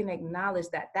 I can acknowledge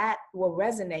that. That will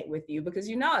resonate with you because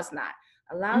it's not.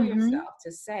 Allow yourself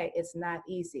to say it's not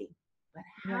easy, but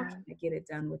how can I get it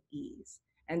done with ease?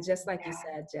 And just like you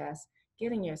said, Jess,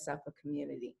 getting yourself a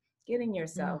community, getting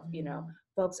yourself,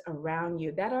 folks around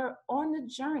you that are on the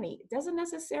journey. It doesn't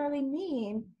necessarily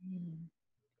mean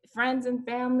friends and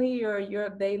family or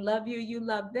they love you, you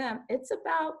love them. It's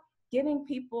about getting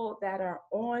people that are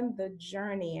on the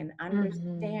journey and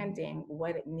understanding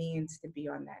what it means to be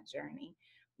on that journey,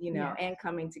 and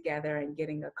coming together and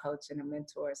getting a coach and a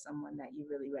mentor, someone that you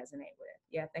really resonate with.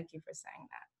 Yeah, thank you for saying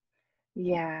that.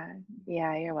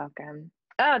 Yeah, you're welcome.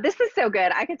 Oh, this is so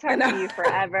good. I could talk to you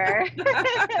forever.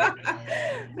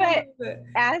 But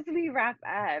as we wrap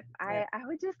up, I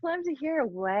would just love to hear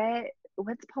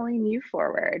what's pulling you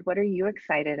forward. What are you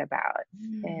excited about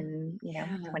in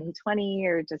 2020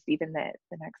 or just even the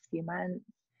next few months?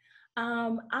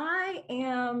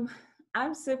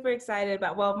 I'm super excited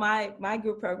about, my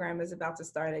group program is about to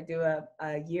start. I do a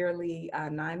yearly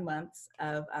 9 months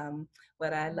of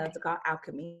what I love to call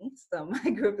alchemy. So my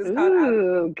group is called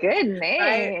Alchemy. Good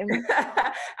name.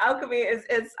 Right? Alchemy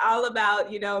it's all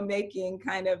about, making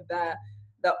kind of the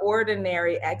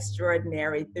ordinary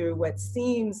extraordinary through what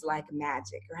seems like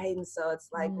magic, right? And so it's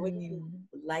like, would you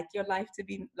like your life to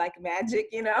be like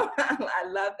magic, I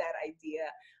love that idea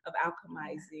of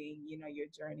alchemizing, your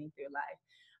journey through life.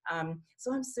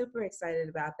 So I'm super excited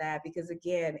about that because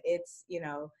again, it's,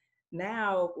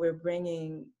 now we're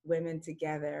bringing women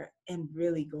together and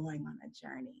really going on a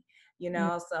journey,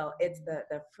 so it's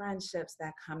the friendships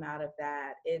that come out of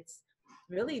that. It's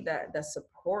really the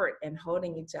support and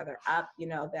holding each other up,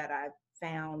 that I've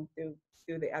found through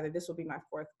the other, this will be my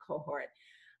 4th cohort.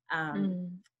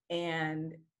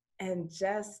 And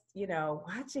just,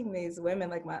 watching these women,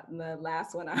 like the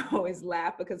last one, I always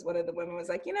laugh because one of the women was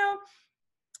like,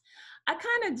 I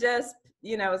kind of just,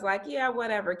 was like, yeah,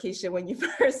 whatever, Kysha, when you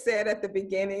first said at the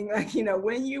beginning, like,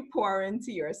 when you pour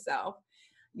into yourself,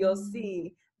 you'll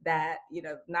see that,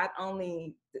 not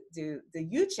only do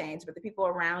you change, but the people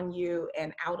around you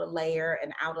and out a layer,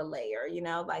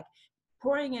 like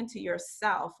pouring into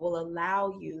yourself will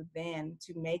allow you then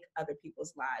to make other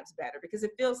people's lives better because it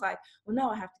feels like, well,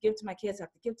 no, I have to give to my kids, I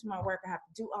have to give to my work, I have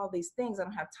to do all these things. I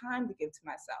don't have time to give to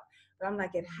myself. But I'm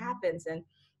like, it happens. And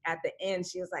at the end,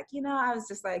 she was like, I was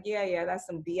just like, yeah, that's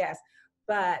some BS.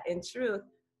 But in truth,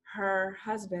 her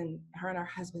and her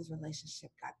husband's relationship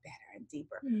got better and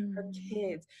deeper. Her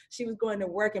kids, she was going to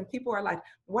work and people were like,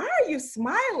 why are you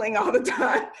smiling all the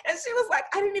time? And she was like,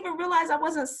 I didn't even realize I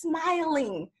wasn't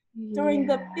smiling during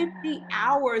the 50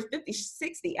 hours, 50,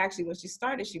 60. Actually, when she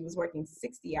started, she was working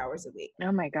 60 hours a week.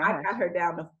 Oh my gosh. I got her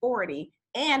down to 40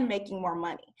 and making more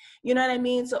money. You know what I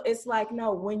mean? So it's like,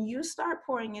 no, when you start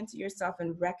pouring into yourself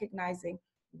and recognizing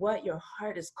what your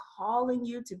heart is calling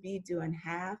you to be, do, and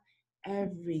have,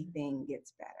 everything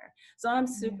gets better. So I'm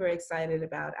super excited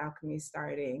about Alchemy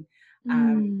starting.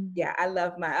 Yeah, I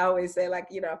always say, like,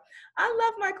 I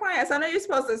love my clients. I know you're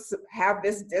supposed to have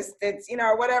this distance,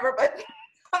 or whatever, but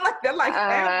I'm like, they're like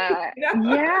family,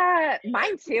 Yeah,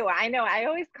 mine too. I know. I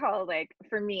always call, like,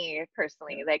 for me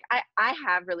personally, like, I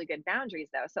have really good boundaries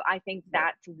though. So I think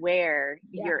that's where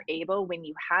you're able, when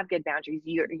you have good boundaries,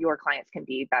 your clients can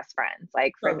be best friends.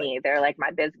 Like for me, they're like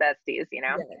my biz besties,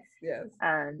 Yes.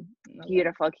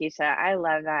 Beautiful, Kysha. I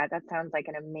love that. That sounds like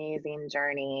an amazing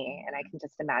journey. And I can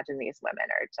just imagine these women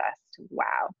are just,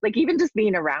 wow. Like, even just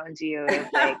being around you is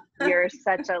like, you're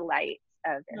such a light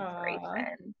of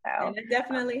inspiration. So, and I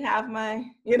definitely have my,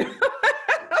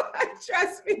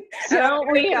 trust me.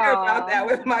 Don't we all? About that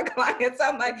with my clients.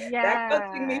 I'm like, that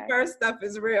coaching me first stuff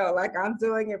is real. Like, I'm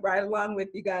doing it right along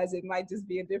with you guys. It might just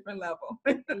be a different level.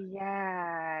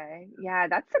 Yeah.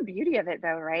 That's the beauty of it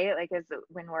though, right? Like, is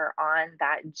when we're on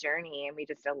that journey and we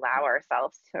just allow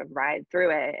ourselves to ride through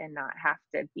it and not have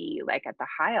to be like at the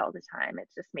high all the time. It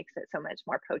just makes it so much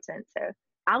more potent to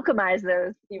alchemize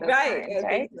those right. times, I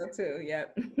right? think so too.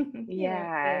 Yep.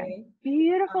 Yeah.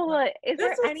 Beautiful. Is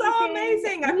there anything? So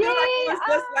amazing. I feel like it was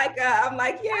just like I'm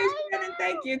like, yay, Shannon,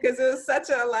 thank you, because it was such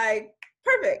a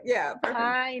perfect. Yeah, perfect.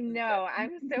 I know.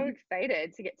 I'm so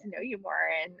excited to get to know you more,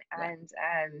 and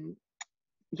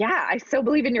yeah, I so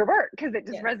believe in your work because it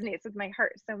just resonates with my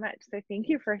heart so much. So thank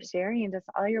you for sharing just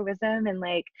all your wisdom. And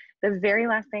like, the very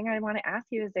last thing I want to ask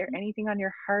you, is there anything on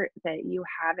your heart that you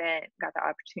haven't got the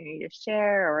opportunity to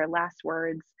share, or last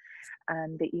words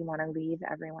that you want to leave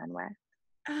everyone with?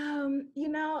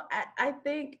 I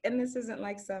think, and this isn't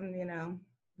like some,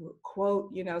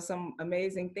 quote, some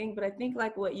amazing thing, but I think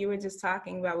like what you were just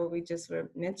talking about, what we just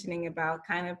were mentioning about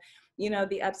kind of,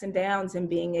 the ups and downs and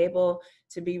being able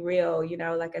to be real.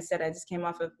 Like I said, I just came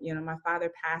off of, my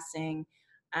father passing.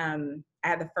 I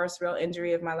had the first real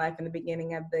injury of my life in the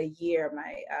beginning of the year.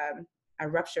 I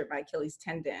ruptured my Achilles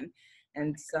tendon.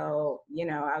 And so,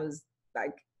 I was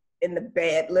like in the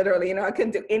bed, literally, I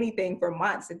couldn't do anything for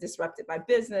months. It disrupted my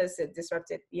business. It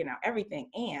disrupted, everything.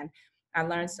 And I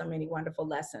learned so many wonderful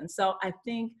lessons. So I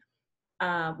think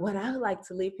what I would like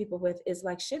to leave people with is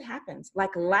like, shit happens,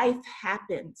 like life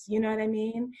happens, you know what I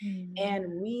mean? Mm-hmm.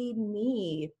 And we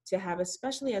need to have,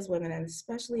 especially as women, and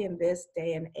especially in this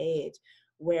day and age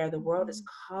where the world is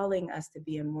calling us to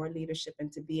be in more leadership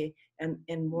and to be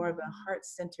in more of a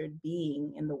heart-centered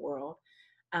being in the world.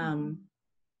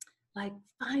 Like,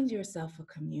 find yourself a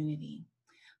community.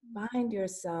 Find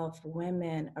yourself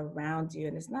women around you.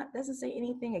 And doesn't say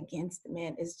anything against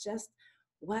men. It's just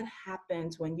what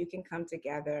happens when you can come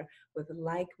together with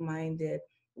like-minded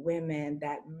women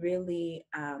that really,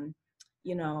 can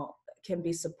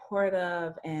be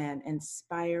supportive and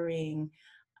inspiring.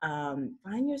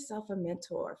 Find yourself a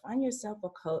mentor, find yourself a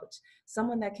coach,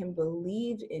 someone that can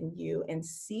believe in you and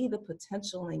see the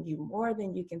potential in you more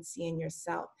than you can see in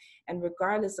yourself. And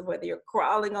regardless of whether you're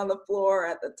crawling on the floor or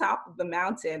at the top of the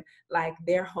mountain, like,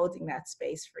 they're holding that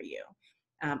space for you.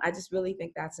 I just really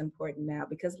think that's important now,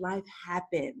 because life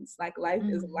happens, like life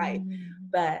is life,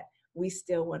 but we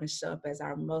still want to show up as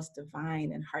our most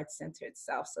divine and heart-centered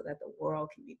self so that the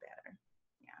world can be better.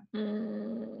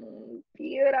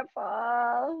 Beautiful.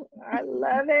 I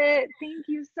love it. Thank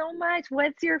you so much.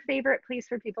 What's your favorite place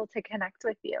for people to connect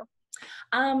with you?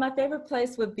 My favorite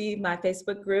place would be my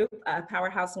Facebook group,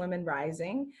 Powerhouse Women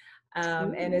Rising.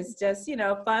 And it's just,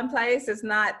 fun place. It's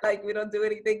not like we don't do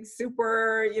anything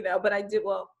super, but I do.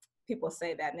 Well, people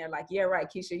say that and they're like, yeah, right,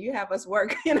 Kysha, you have us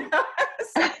work,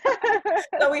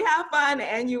 so we have fun,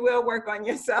 and you will work on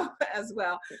yourself as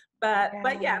well. But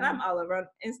yeah, and I'm all over on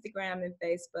Instagram and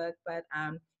Facebook. But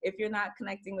if you're not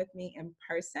connecting with me in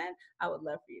person, I would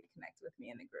love for you to connect with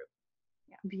me in the group.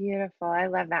 Yeah. Beautiful. I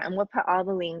love that. And we'll put all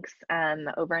the links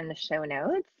over in the show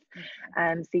notes.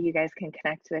 So you guys can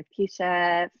connect with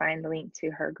Kysha, find the link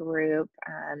to her group.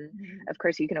 Of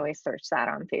course, you can always search that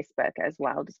on Facebook as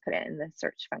well. Just put it in the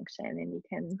search function and you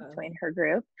can join her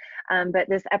group. But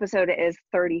this episode is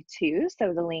 32.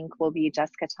 So the link will be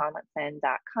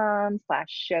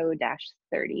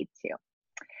jessicatomlinson.com/show-32.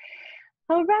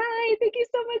 All right. Thank you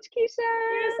so much, Kysha.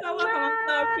 You're so welcome. I'm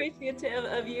so appreciative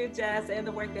of you, Jess, and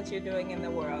the work that you're doing in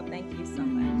the world. Thank you so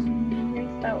much.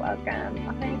 You're so welcome.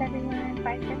 All right, everyone.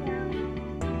 Bye for now.